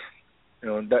my best.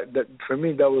 That for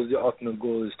me, that was the ultimate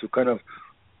goal, is to kind of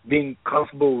being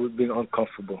comfortable with being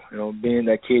uncomfortable, being in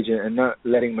that cage and not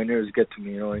letting my nerves get to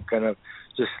me, and kind of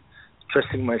just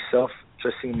trusting myself,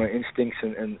 trusting my instincts,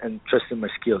 and trusting my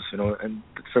skills, and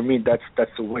for me,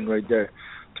 that's a win right there.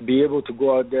 To be able to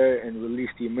go out there and release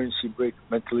the emergency brake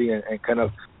mentally and kind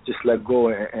of just let go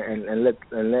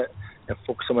and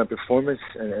focus on my performance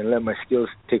and let my skills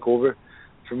take over,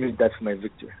 for me, that's my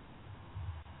victory.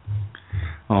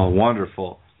 Oh,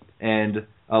 wonderful. And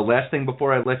last thing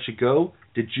before I let you go,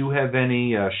 did you have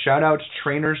any shout-outs,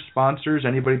 trainers, sponsors,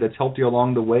 anybody that's helped you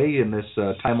along the way in this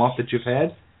time off that you've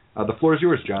had? The floor is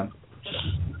yours, John.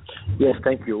 Yes,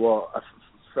 thank you. Well,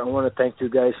 I want to thank you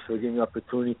guys for giving me the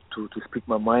opportunity to speak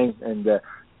my mind. And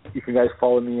you can guys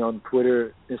follow me on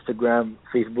Twitter, Instagram,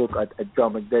 Facebook at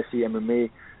John Makdessi, MMA,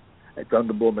 at John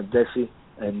the Bull Makdessi.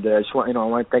 And I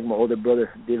want to thank my older brother,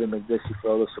 David Makdessi,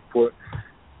 for all the support.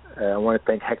 I want to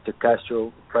thank Hector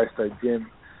Castro, Price Star Gym,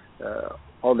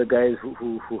 all the guys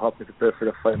who helped me prepare for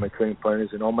the fight, my training partners,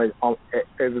 and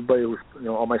everybody who's,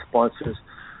 all my sponsors,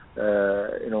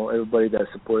 everybody that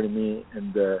supported me,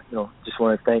 and just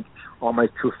want to thank all my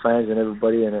true fans and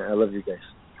everybody, and I love you guys.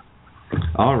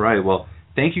 All right, well,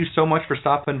 thank you so much for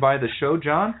stopping by the show,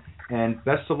 John, and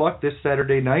best of luck this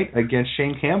Saturday night against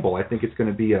Shane Campbell. I think it's going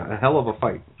to be a hell of a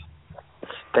fight.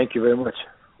 Thank you very much.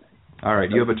 All right,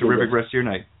 you have a terrific rest of your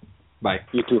night. Bye.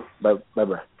 You too.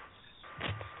 Bye-bye.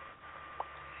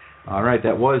 All right,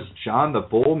 that was John the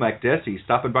Bull Makdessi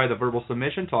stopping by the Verbal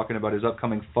Submission, talking about his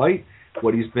upcoming fight,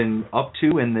 what he's been up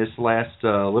to in this last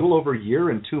little over a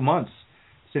year and 2 months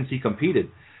since he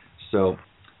competed. So,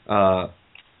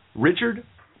 Richard,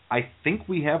 I think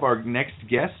we have our next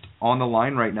guest on the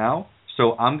line right now,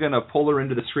 so I'm going to pull her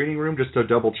into the screening room just to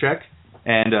double check.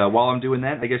 And while I'm doing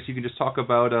that, I guess you can just talk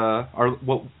about our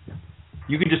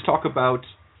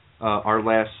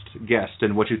last guest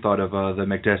and what you thought of the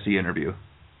Makdessi interview.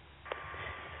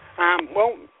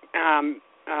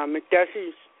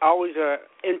 Makdessi's always an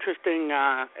interesting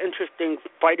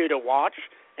fighter to watch,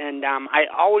 and I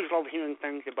always love hearing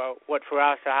things about what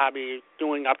Firas Zahabi is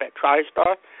doing up at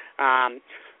TriStar.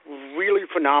 Really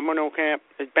phenomenal camp.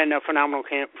 It's been a phenomenal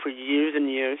camp for years and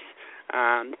years.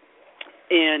 And,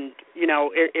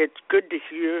 it's good to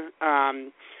hear,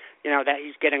 that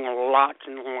he's getting lots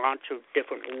and lots of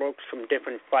different looks from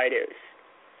different fighters.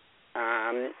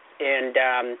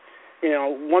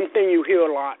 One thing you hear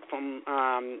a lot from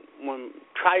when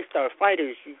TriStar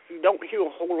fighters, you don't hear a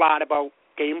whole lot about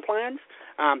game plans.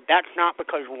 That's not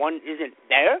because one isn't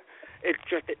there. It's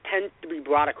just it tends to be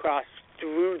brought across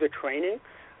through the training.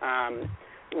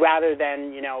 Rather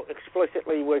than,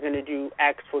 explicitly we're going to do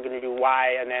X, we're going to do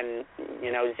Y, and then,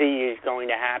 Z is going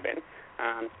to happen,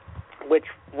 which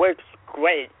works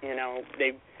great.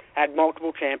 They've had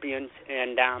multiple champions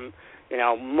and,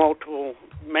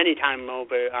 many time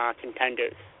over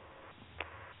contenders.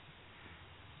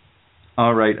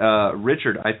 All right,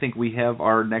 Richard, I think we have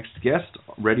our next guest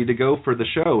ready to go for the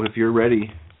show, if you're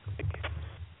ready.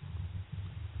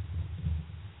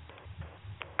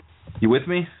 You with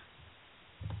me?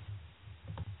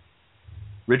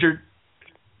 Richard?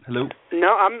 Hello?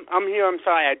 No, I'm here. I'm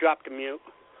sorry. I dropped a mute.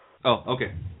 Oh,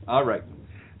 okay. All right.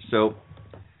 So,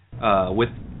 with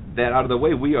that out of the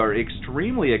way, we are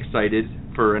extremely excited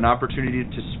for an opportunity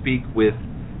to speak with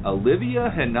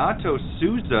Livia Renata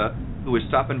Souza, who is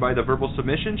stopping by the Verbal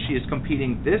Submission. She is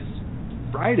competing this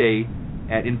Friday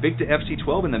at Invicta FC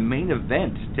 12 in the main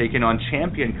event, taking on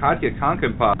champion Katja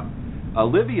Konkenpa.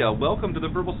 Livia, welcome to the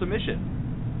Verbal Submission.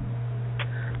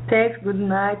 Thanks. Good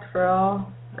night for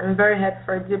all. I'm very happy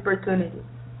for the opportunity.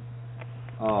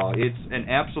 Oh, it's an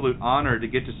absolute honor to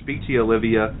get to speak to you,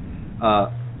 Livia.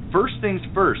 First things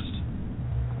first,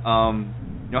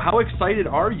 how excited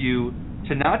are you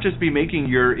to not just be making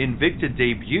your Invicta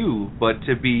debut, but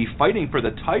to be fighting for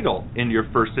the title in your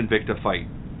first Invicta fight?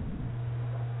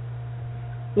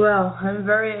 Well, I'm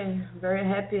very, very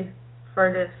happy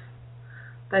for this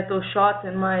title shot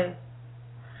in my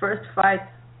first fight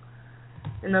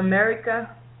in America.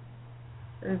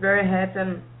 I'm very happy,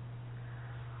 and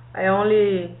I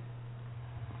only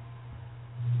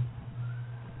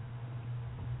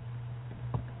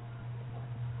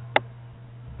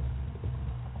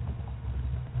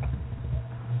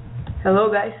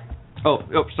Hello, guys. Oh,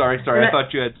 sorry. I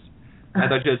thought you had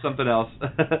something else.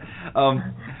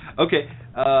 Okay.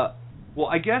 Well,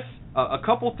 I guess a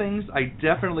couple things I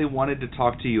definitely wanted to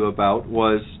talk to you about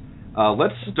was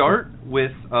let's start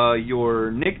with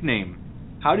your nickname.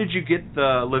 How did you get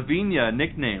the Lavinia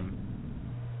nickname?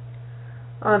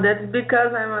 Oh, that's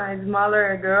because I'm a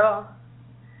smaller girl.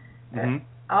 Mm-hmm.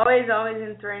 Always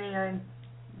in training,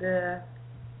 the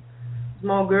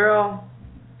small girl,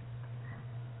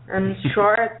 and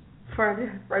short for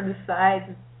the size,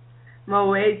 my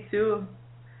weight too,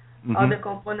 all the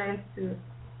components to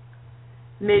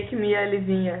make me a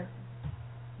Livinha.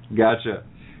 Gotcha.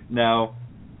 Now,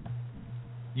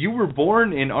 you were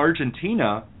born in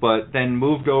Argentina, but then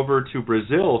moved over to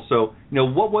Brazil. So,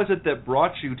 what was it that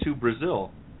brought you to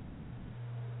Brazil?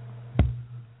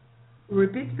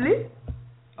 Repeat, please.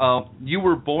 You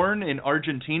were born in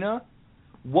Argentina.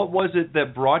 What was it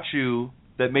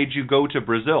that made you go to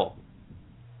Brazil?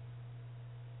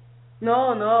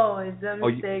 No, it's a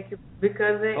mistake.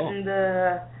 Because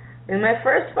in my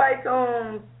first fight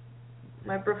on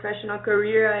my professional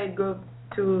career, I go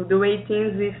to the weight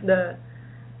teams with the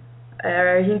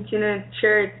Argentina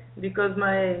shirt because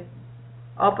my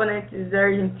opponent is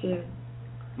Argentine.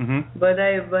 But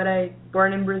I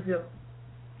born in Brazil.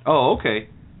 Oh, okay.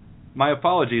 My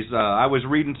apologies. I was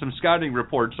reading some scouting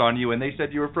reports on you, and they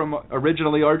said you were from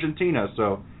originally Argentina,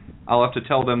 so I'll have to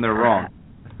tell them they're wrong.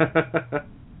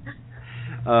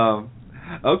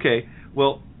 Okay.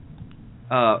 Well,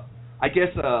 I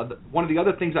guess one of the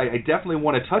other things I definitely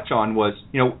want to touch on was,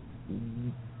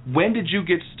 when did you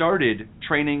get started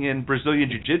training in Brazilian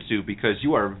Jiu-Jitsu? Because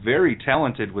you are very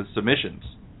talented with submissions.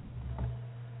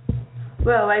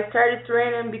 Well, I started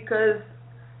training because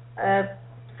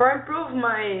for improve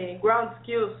my ground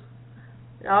skills.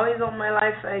 Always on my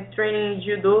life I train in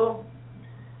judo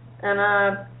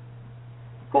and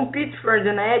compete for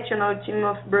the national team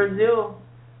of Brazil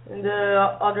in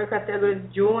the other categories,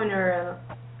 junior. And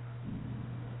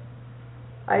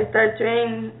I started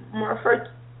training more for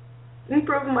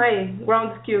improve my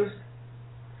ground skills.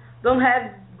 Don't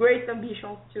have great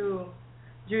ambitions to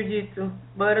jiu-jitsu,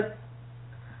 but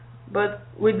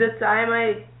with the time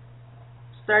I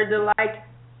started to like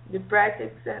the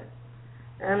practice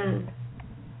and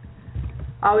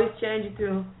always change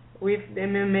to with the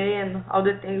MMA and all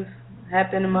the things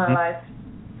happen in my life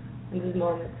in this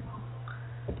moment.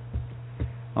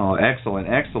 Oh,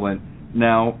 excellent.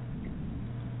 Now,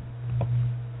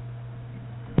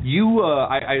 you,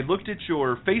 I looked at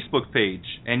your Facebook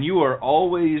page, and you are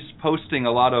always posting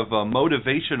a lot of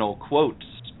motivational quotes.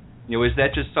 Is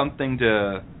that just something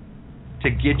to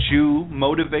get you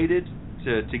motivated,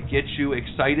 to get you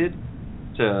excited,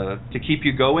 to keep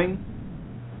you going?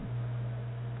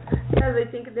 Yes, I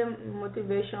think the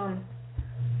motivation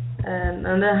and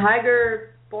the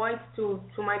higher points to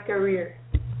my career.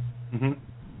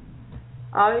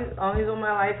 Always all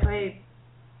my life I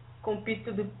compete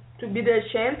to be the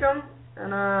champion,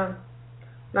 and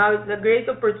now it's a great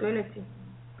opportunity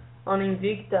on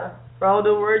Invicta. For all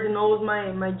the world knows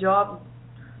my job,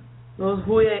 knows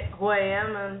who I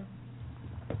am, and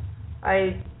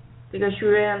I think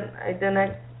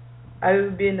I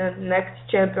will be the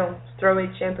next champion,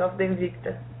 strawweight champion of the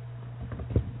Invicta.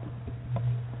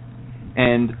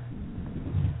 And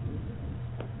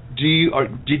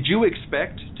did you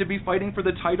expect to be fighting for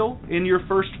the title in your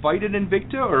first fight in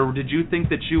Invicta, or did you think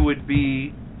that you would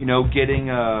be, getting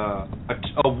a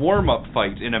warm-up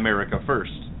fight in America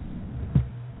first?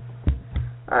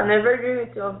 I never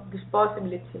dreamed of this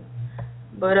possibility,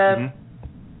 but I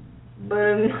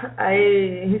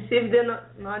received the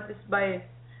notice by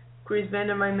Chris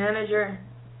Bender, my manager,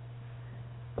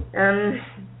 and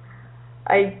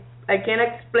I can't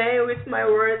explain with my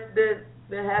words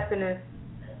the happiness.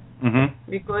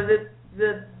 Because it's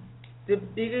the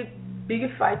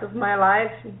big fight of my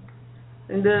life,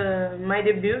 and my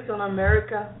debut on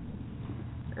America,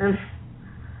 and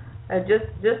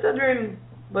just a dream.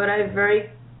 But I'm very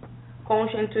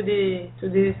conscious to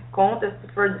this contest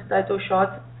for this title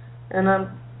shot, and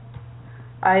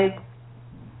I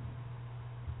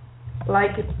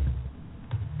like it.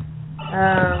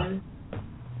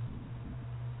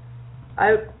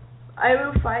 I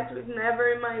will fight with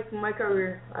never in my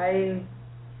career. I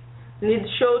need to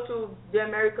show to the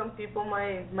American people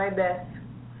my best.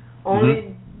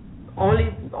 Only.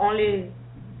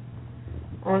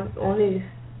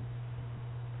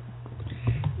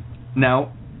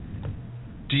 Now,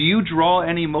 do you draw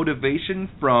any motivation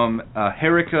from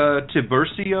Herrica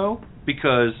Tiburcio?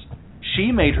 Because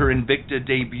she made her Invicta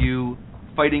debut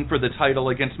fighting for the title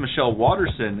against Michelle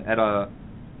Watterson at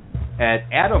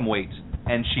atomweight,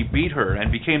 and she beat her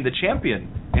and became the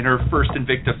champion in her first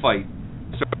Invicta fight.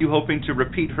 So are you hoping to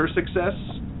repeat her success?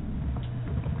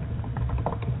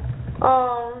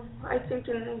 I think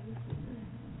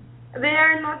they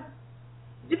are not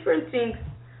different things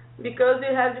because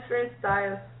they have different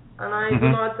styles, and I do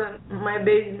not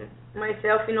base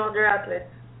myself in other athletes.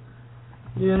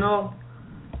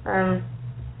 And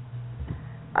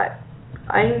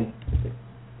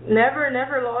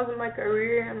never lost in my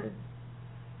career, and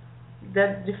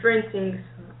that's different things.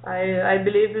 I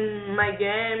believe in my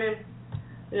game and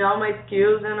in all my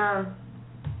skills, and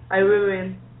I will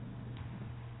win.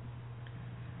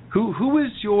 Who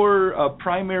is your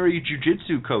primary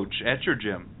jiu-jitsu coach at your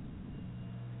gym?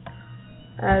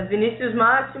 Vinicius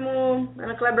Máximo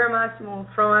and Kleber Máximo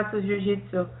from Atos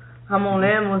Jiu-Jitsu. Ramon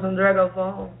Lemos and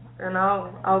Dragovão and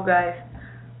all guys.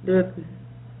 The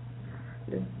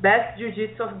best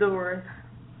jiu-jitsu of the world.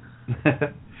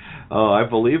 Oh, I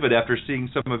believe it after seeing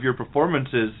some of your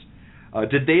performances.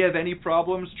 Did they have any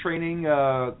problems training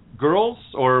girls,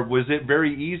 or was it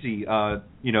very easy,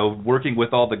 working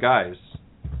with all the guys?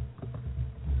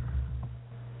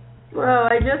 Well,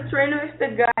 I just train with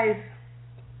the guys.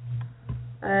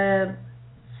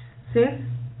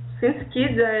 Since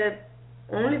kids, I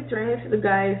only train with the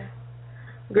guys.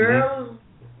 Girls,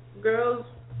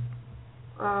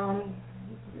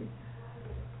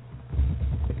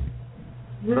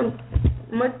 not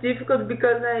much difficult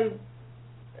because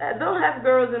I don't have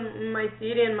girls in my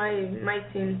city and my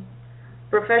team.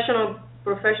 Professional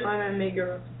MMA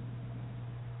girls.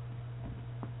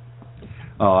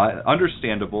 Oh,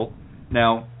 understandable.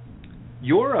 Now,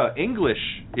 your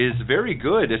English is very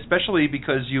good, especially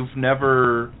because you've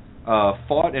never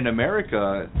fought in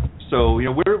America. So,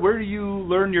 where do you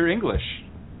learn your English?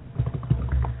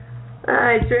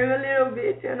 I train a little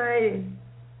bit, and I'm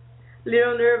a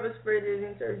little nervous for this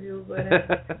interview, but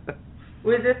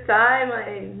with the time,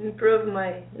 I improved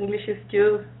my English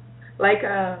skills, like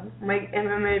my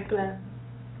MMA plan.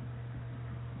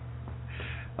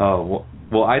 Oh,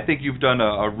 well, I think you've done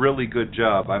a really good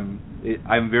job. I'm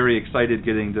very excited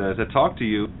getting to talk to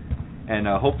you, and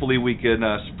hopefully we can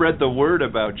spread the word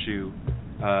about you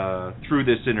through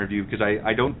this interview, because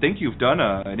I don't think you've done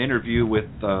an interview with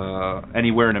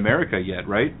anywhere in America yet,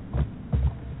 right?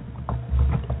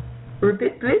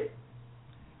 Repeat, please.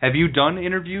 Have you done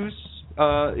interviews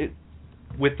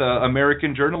with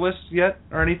American journalists yet,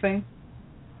 or anything?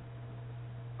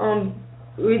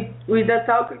 With that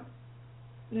talk,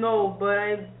 no. But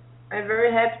I'm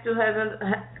very happy to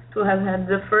have had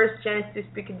the first chance to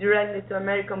speak directly to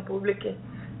American public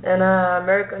and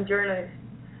American journalists,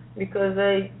 because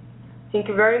I think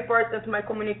it's very important my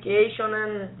communication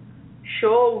and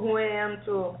show who I am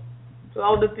to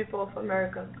all the people of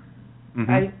America.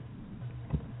 Mm-hmm.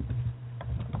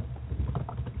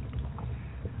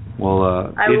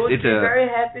 I would be very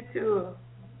happy to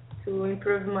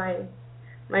improve my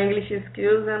English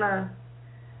skills and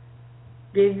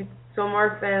give some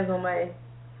more fans on my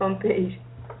fan page.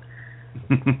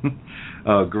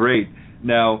 Oh, great.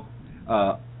 Now,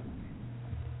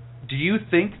 do you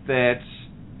think that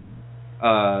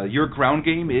your ground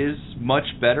game is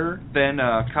much better than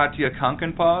Katja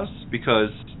Konkenpa's?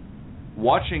 Because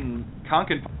watching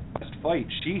Konkenpa's fight,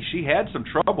 she had some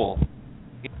trouble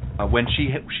when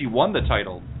she won the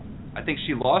title. I think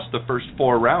she lost the first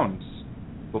 4 rounds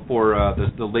before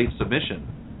the late submission.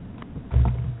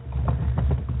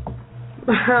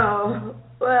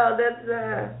 Well, that's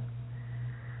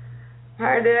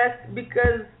hard to ask,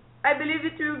 because I believe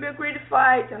it will be a great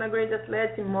fight and a great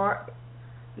athlete more.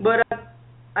 But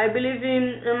I believe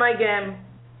in my game.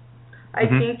 I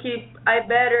think I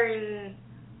better in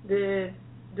the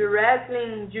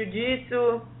wrestling,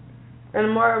 jiu-jitsu, and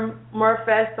more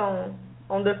fast on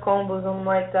the combos on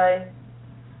my Thai.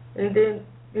 In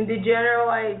the general,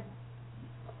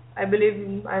 I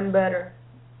believe I'm better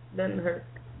than her.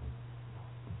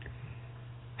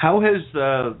 How has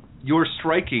your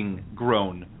striking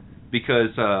grown?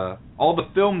 Because all the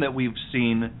film that we've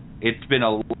seen, it's been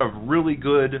a lot of really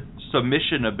good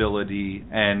submission ability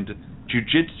and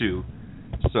jiu-jitsu.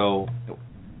 So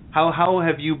how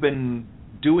have you been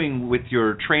doing with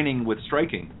your training with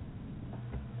striking?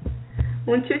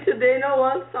 Until today, no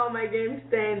one saw my game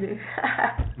standing.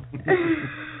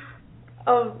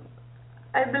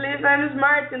 I believe I'm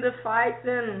smart in the fight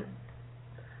and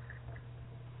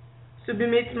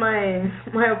submit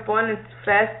my opponent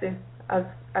fast as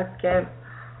can.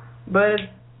 But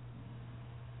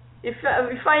if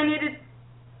I needed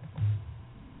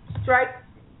strike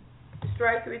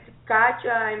with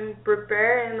Katja, I'm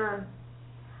prepared, and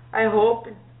I hope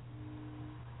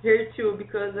here too,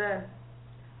 because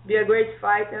be a great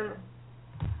fight, and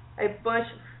I punch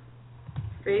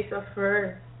face of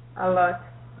her a lot.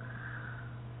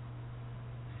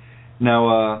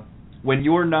 Now, when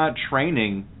you're not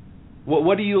training,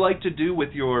 what do you like to do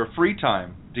with your free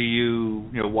time? Do you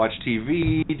watch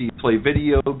TV? Do you play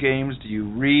video games? Do you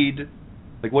read?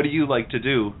 Like, what do you like to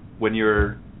do when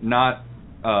you're not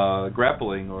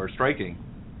grappling or striking?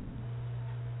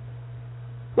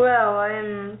 Well,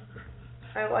 I'm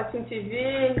I'm watching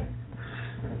TV.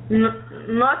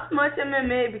 Not much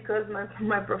MMA because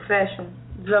my profession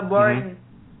is a boring.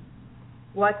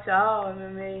 Watch all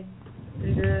MMA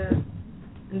in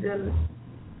the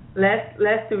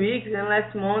last weeks and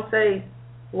last months. I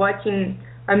watching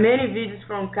many videos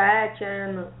from Kat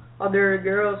and other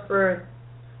girls for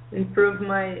improve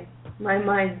my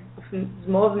mind, his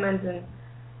movements and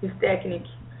his technique.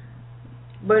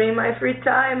 But in my free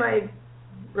time, I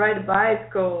ride a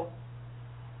bicycle,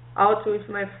 out with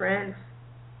my friends.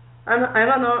 I'm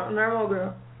a normal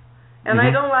girl, and I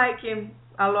don't like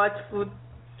a lot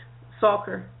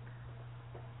soccer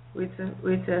with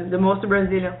the most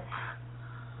Brazilian.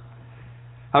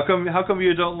 How come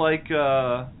you don't like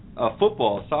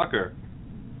football, soccer?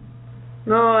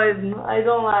 No, I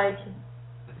don't like.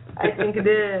 I think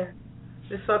the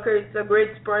soccer is a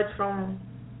great sport from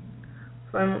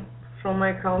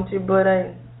my country, but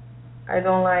I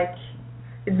don't like.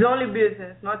 It's only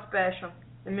business, not passion.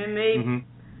 MMA,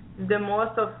 the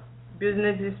most of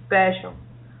business is passion.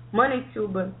 Money too,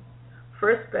 but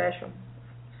first passion.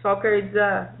 Soccer is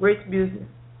a great business.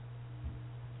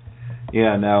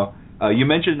 Yeah. Now, you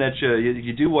mentioned that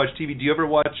you do watch TV. Do you ever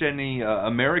watch any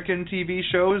American TV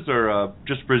shows or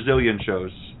just Brazilian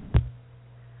shows?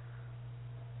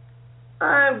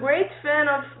 I'm a great fan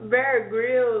of Bear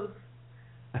Grylls.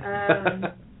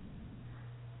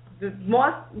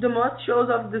 The most shows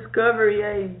of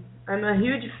Discovery. I'm a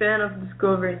huge fan of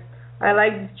Discovery. I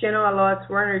like this channel a lot.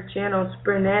 Warner Channel,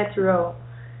 Supernatural,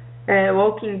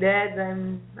 Walking Dead.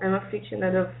 I'm a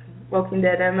aficionado of Walking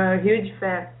Dead. I'm a huge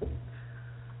fan.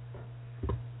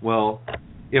 Well,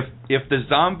 if the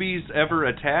zombies ever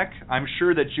attack, I'm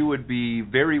sure that you would be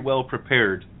very well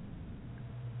prepared.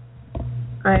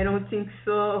 I don't think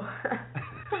so.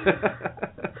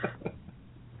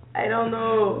 I don't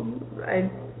know.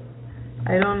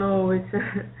 I don't know. It's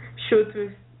shoot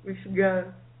with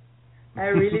guns. I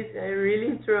really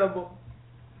in trouble.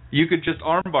 You could just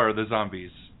armbar the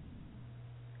zombies.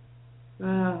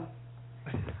 Very,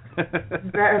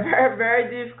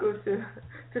 very difficult to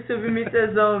submit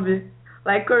a zombie.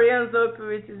 Like Korean soap,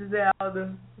 which is the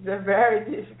album. They're very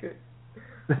difficult.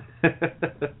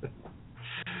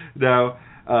 Now,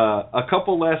 a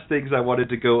couple last things I wanted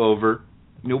to go over.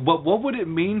 What would it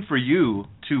mean for you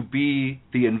to be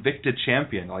the Invicta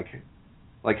champion?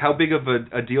 Like how big of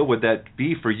a deal would that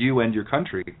be for you and your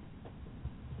country?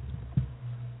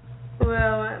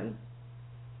 Well,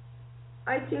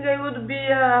 I think I would be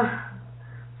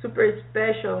super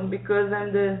special because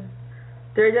I'm the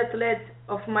third athlete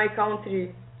of my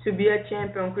country to be a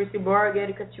champion. Chrissy Borg,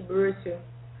 Erika Tiburcio.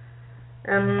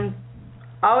 And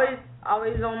always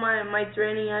on my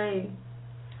training,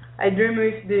 I dream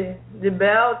with the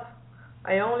belt.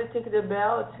 I only take the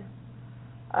belt.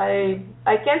 I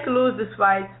can't lose this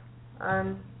fight.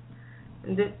 I'm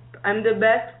the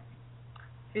best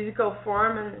physical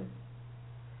form, and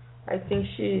I think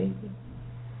she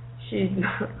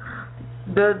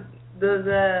does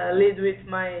lead with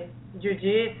my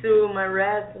jiu-jitsu, my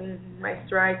rest, and my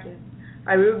striking.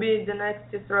 I will be the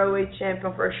next strawweight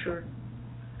champion for sure.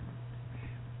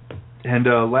 And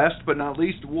last but not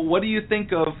least, what do you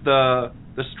think of the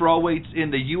strawweights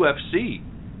in the UFC?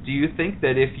 Do you think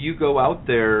that if you go out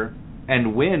there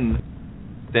and win,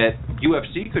 that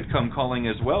UFC could come calling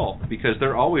as well? Because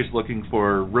they're always looking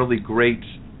for really great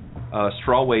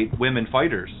strawweight women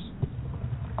fighters.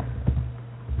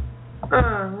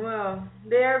 Well,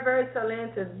 they are very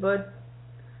talented, but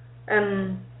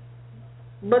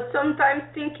sometimes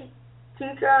think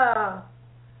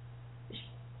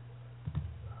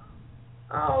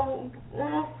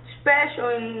special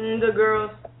in the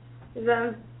girls.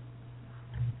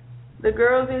 The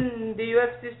girls in the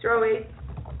UFC strawweight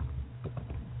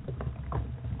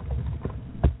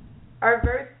are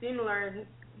very similar.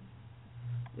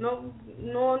 No,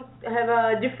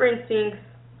 have different things.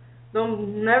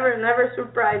 Never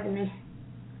surprise me.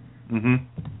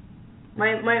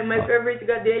 My favorite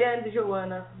Gadelha and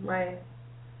Joanna. My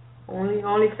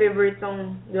only favorites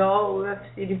on the all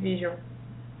UFC division.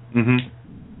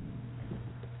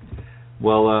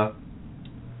 Well,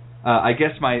 I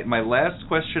guess my last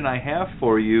question I have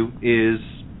for you is,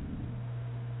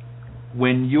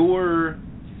 when you're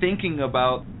thinking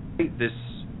about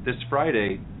this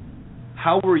Friday,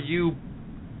 how were you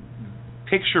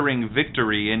picturing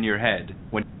victory in your head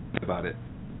when you think about it?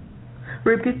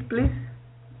 Repeat, please.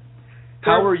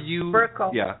 How are you?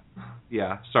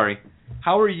 Yeah. Sorry.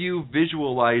 How are you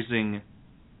visualizing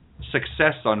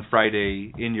success on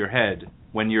Friday in your head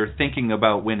when you're thinking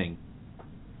about winning?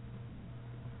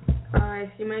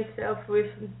 I see myself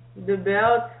with the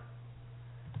belt,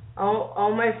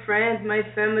 all my friends, my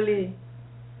family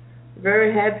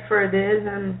very happy for this,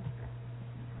 and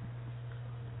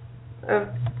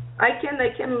I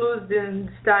can lose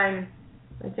this time.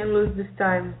 I can lose this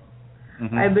time.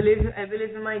 Mm-hmm. I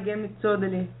believe in my game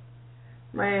totally.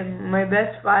 My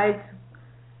best fight.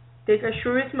 Take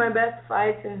sure it's my best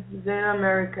fight is in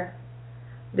America.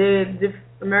 The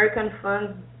American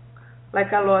fans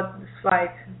like a lot this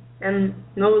fight and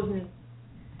knows me.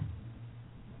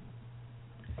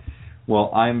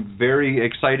 Well, I'm very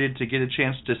excited to get a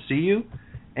chance to see you.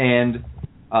 And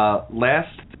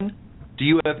last thing, do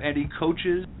you have any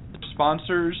coaches,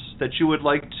 sponsors that you would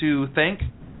like to thank?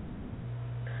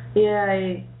 Yeah,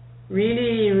 I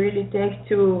really thank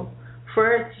to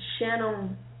first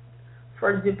Shannon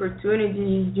for the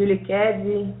opportunity, Julie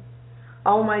Caddy,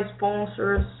 all my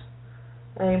sponsors,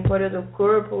 Emporio do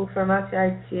Corpo, Farmácia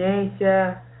Arte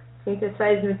Ciência,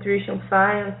 Synthesized Nutrition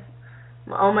Science,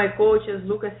 all my coaches,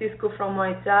 Lucas Cisco from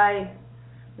Muay Thai,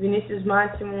 Vinicius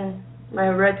Máximo, my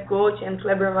red coach, and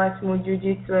Kleber Máximo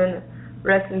Jiu-Jitsu and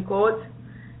wrestling coach.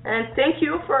 And thank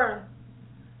you for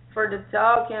the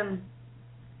talk and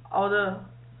all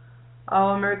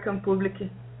American public.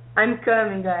 I'm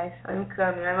coming, guys. I'm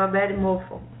coming. I'm a bad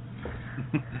mofo.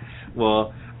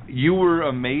 Well, you were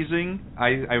amazing.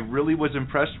 I really was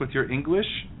impressed with your English,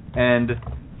 and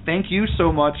thank you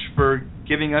so much for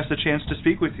giving us a chance to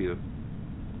speak with you.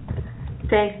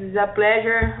 Thanks. It's a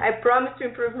pleasure. I promise to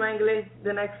improve my English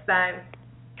the next time.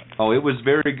 Oh, it was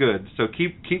very good. So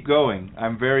keep going.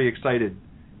 I'm very excited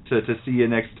to see you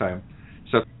next time.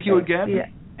 So thank you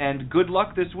again, and good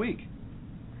luck this week.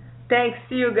 Thanks.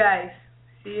 See you guys.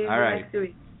 See you next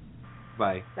week.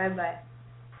 Bye. Bye-bye.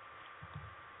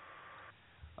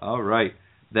 All right.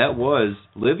 That was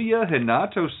Livia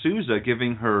Renata Souza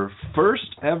giving her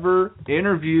first ever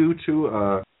interview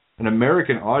to an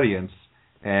American audience.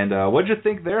 And what'd you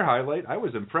think there, Highlight? I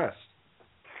was impressed.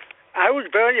 I was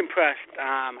very impressed.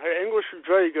 Her English is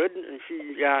very good, and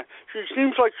she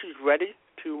seems like she's ready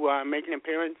to make an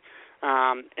appearance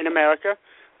in America.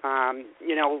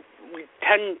 We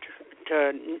tend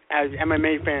to, as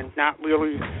MMA fans, not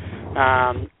really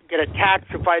get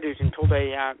attached to fighters until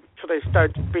they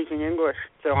start speaking English.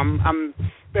 So I'm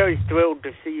very thrilled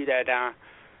to see that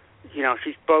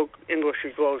she spoke English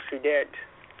as well as she did.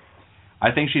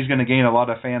 I think she's going to gain a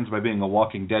lot of fans by being a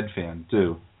Walking Dead fan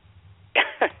too.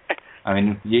 I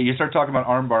mean, you start talking about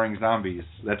armbarring zombies,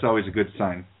 that's always a good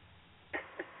sign.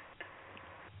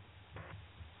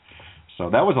 So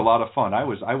that was a lot of fun. I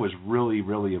was really,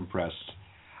 really impressed.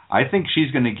 I think she's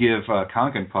going to give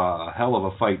Kountermove a hell of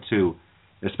a fight too,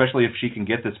 especially if she can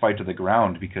get this fight to the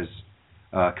ground, because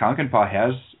Kountermove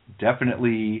has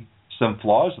definitely some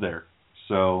flaws there.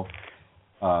 So,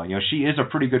 she is a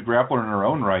pretty good grappler in her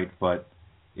own right, but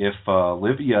if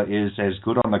Livia is as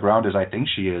good on the ground as I think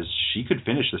she is, she could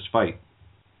finish this fight.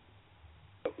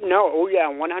 No,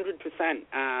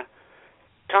 100%.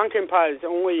 Kountermove is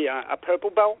only a purple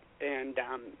belt, and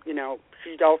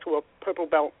she's also a purple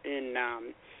belt in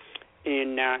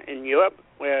Europe,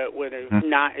 where there's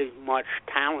not as much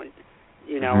talent,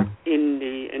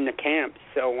 in the camp.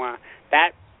 So that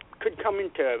could come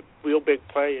into real big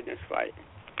play in this fight.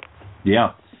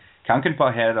 Yeah,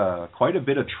 Kountermove had quite a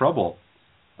bit of trouble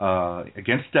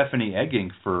against Stephanie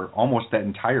Egging for almost that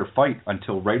entire fight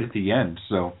until right at the end.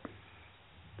 So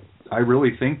I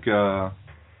really think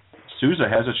Souza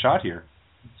has a shot here.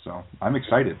 So I'm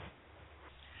excited.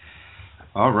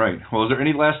 All right. Well, is there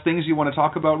any last things you want to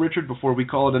talk about, Richard, before we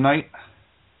call it a night?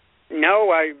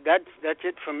 No, that's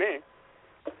it for me.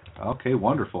 Okay,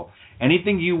 wonderful.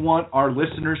 Anything you want our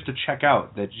listeners to check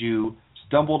out that you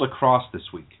stumbled across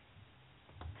this week?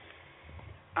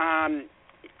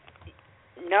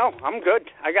 No, I'm good.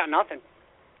 I got nothing.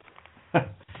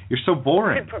 You're so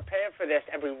boring. I should prepare for this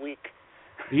every week.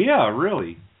 Yeah,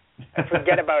 really. I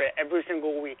forget about it every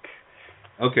single week.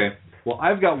 Okay. Well,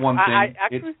 I've got one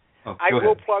thing. I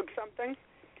will plug something.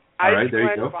 All right,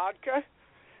 there you go.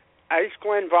 Ice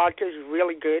Glen vodka is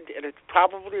really good, and it's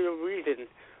probably the reason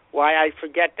why I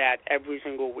forget that every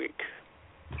single week.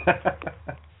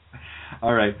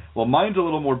 All right. Well, mine's a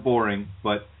little more boring,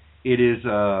 but it is,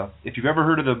 if you've ever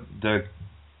heard of the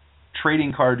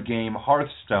trading card game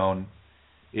Hearthstone,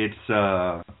 it's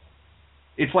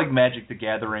like Magic the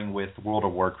Gathering with World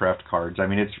of Warcraft cards. I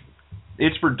mean,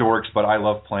 it's for dorks, but I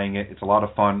love playing it. It's a lot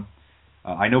of fun.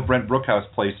 I know Brent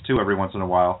Brookhouse plays too every once in a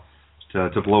while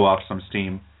to blow off some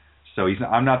steam. So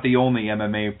I'm not the only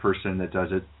MMA person that does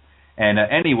it. And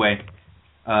anyway,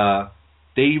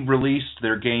 they released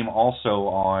their game also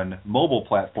on mobile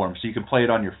platforms, so you can play it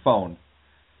on your phone.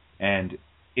 And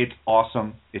it's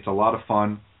awesome. It's a lot of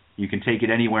fun. You can take it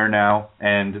anywhere now.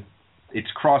 And it's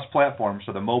cross-platform,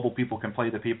 so the mobile people can play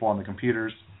the people on the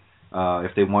computers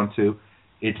if they want to.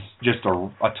 It's just a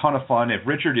ton of fun. If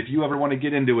you ever want to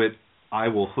get into it, I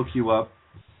will hook you up.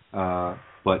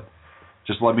 But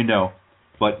just let me know.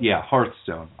 But yeah,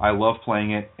 Hearthstone. I love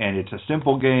playing it, and it's a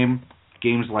simple game.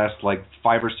 Games last like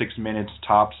 5 or 6 minutes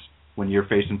tops when you're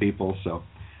facing people, so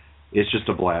it's just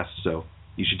a blast. So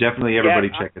you should definitely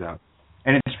check it out,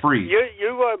 and it's free. You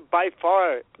are by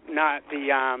far not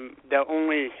the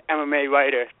only MMA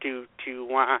writer to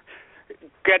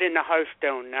get into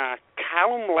Hearthstone.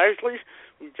 Callum Leslie,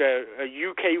 who's a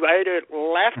UK writer,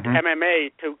 left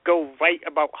MMA to go write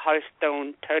about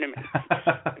Hearthstone tournaments.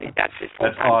 I think that's his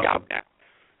full-time job now.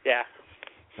 Yeah.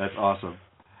 That's awesome.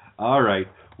 All right.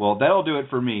 Well, that'll do it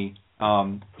for me.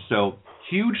 So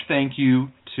huge thank you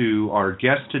to our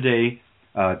guests today,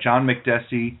 John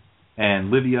Makdessi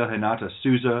and Livia Renata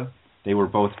Souza. They were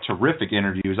both terrific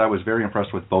interviews. I was very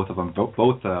impressed with both of them.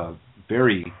 Both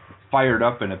very fired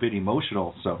up and a bit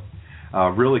emotional. So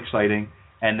real exciting.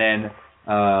 And then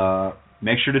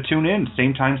make sure to tune in.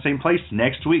 Same time, same place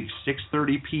next week,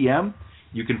 6:30 p.m.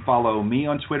 You can follow me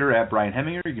on Twitter at Brian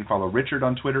Hemminger. You can follow Richard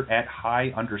on Twitter at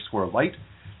 _light.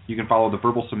 You can follow the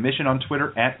Verbal Submission on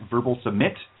Twitter at Verbal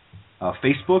Submit.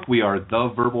 Facebook, we are The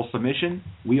Verbal Submission.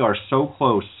 We are so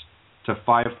close to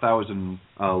 5,000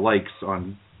 likes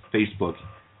on Facebook.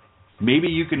 Maybe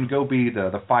you can go be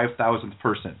the 5,000th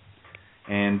person.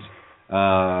 And,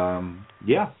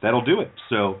 that'll do it.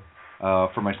 So,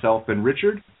 for myself and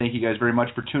Richard, thank you guys very much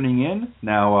for tuning in.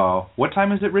 Now, what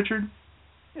time is it, Richard?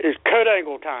 It's Kurt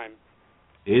Angle time.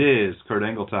 It is Kurt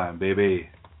Angle time, baby.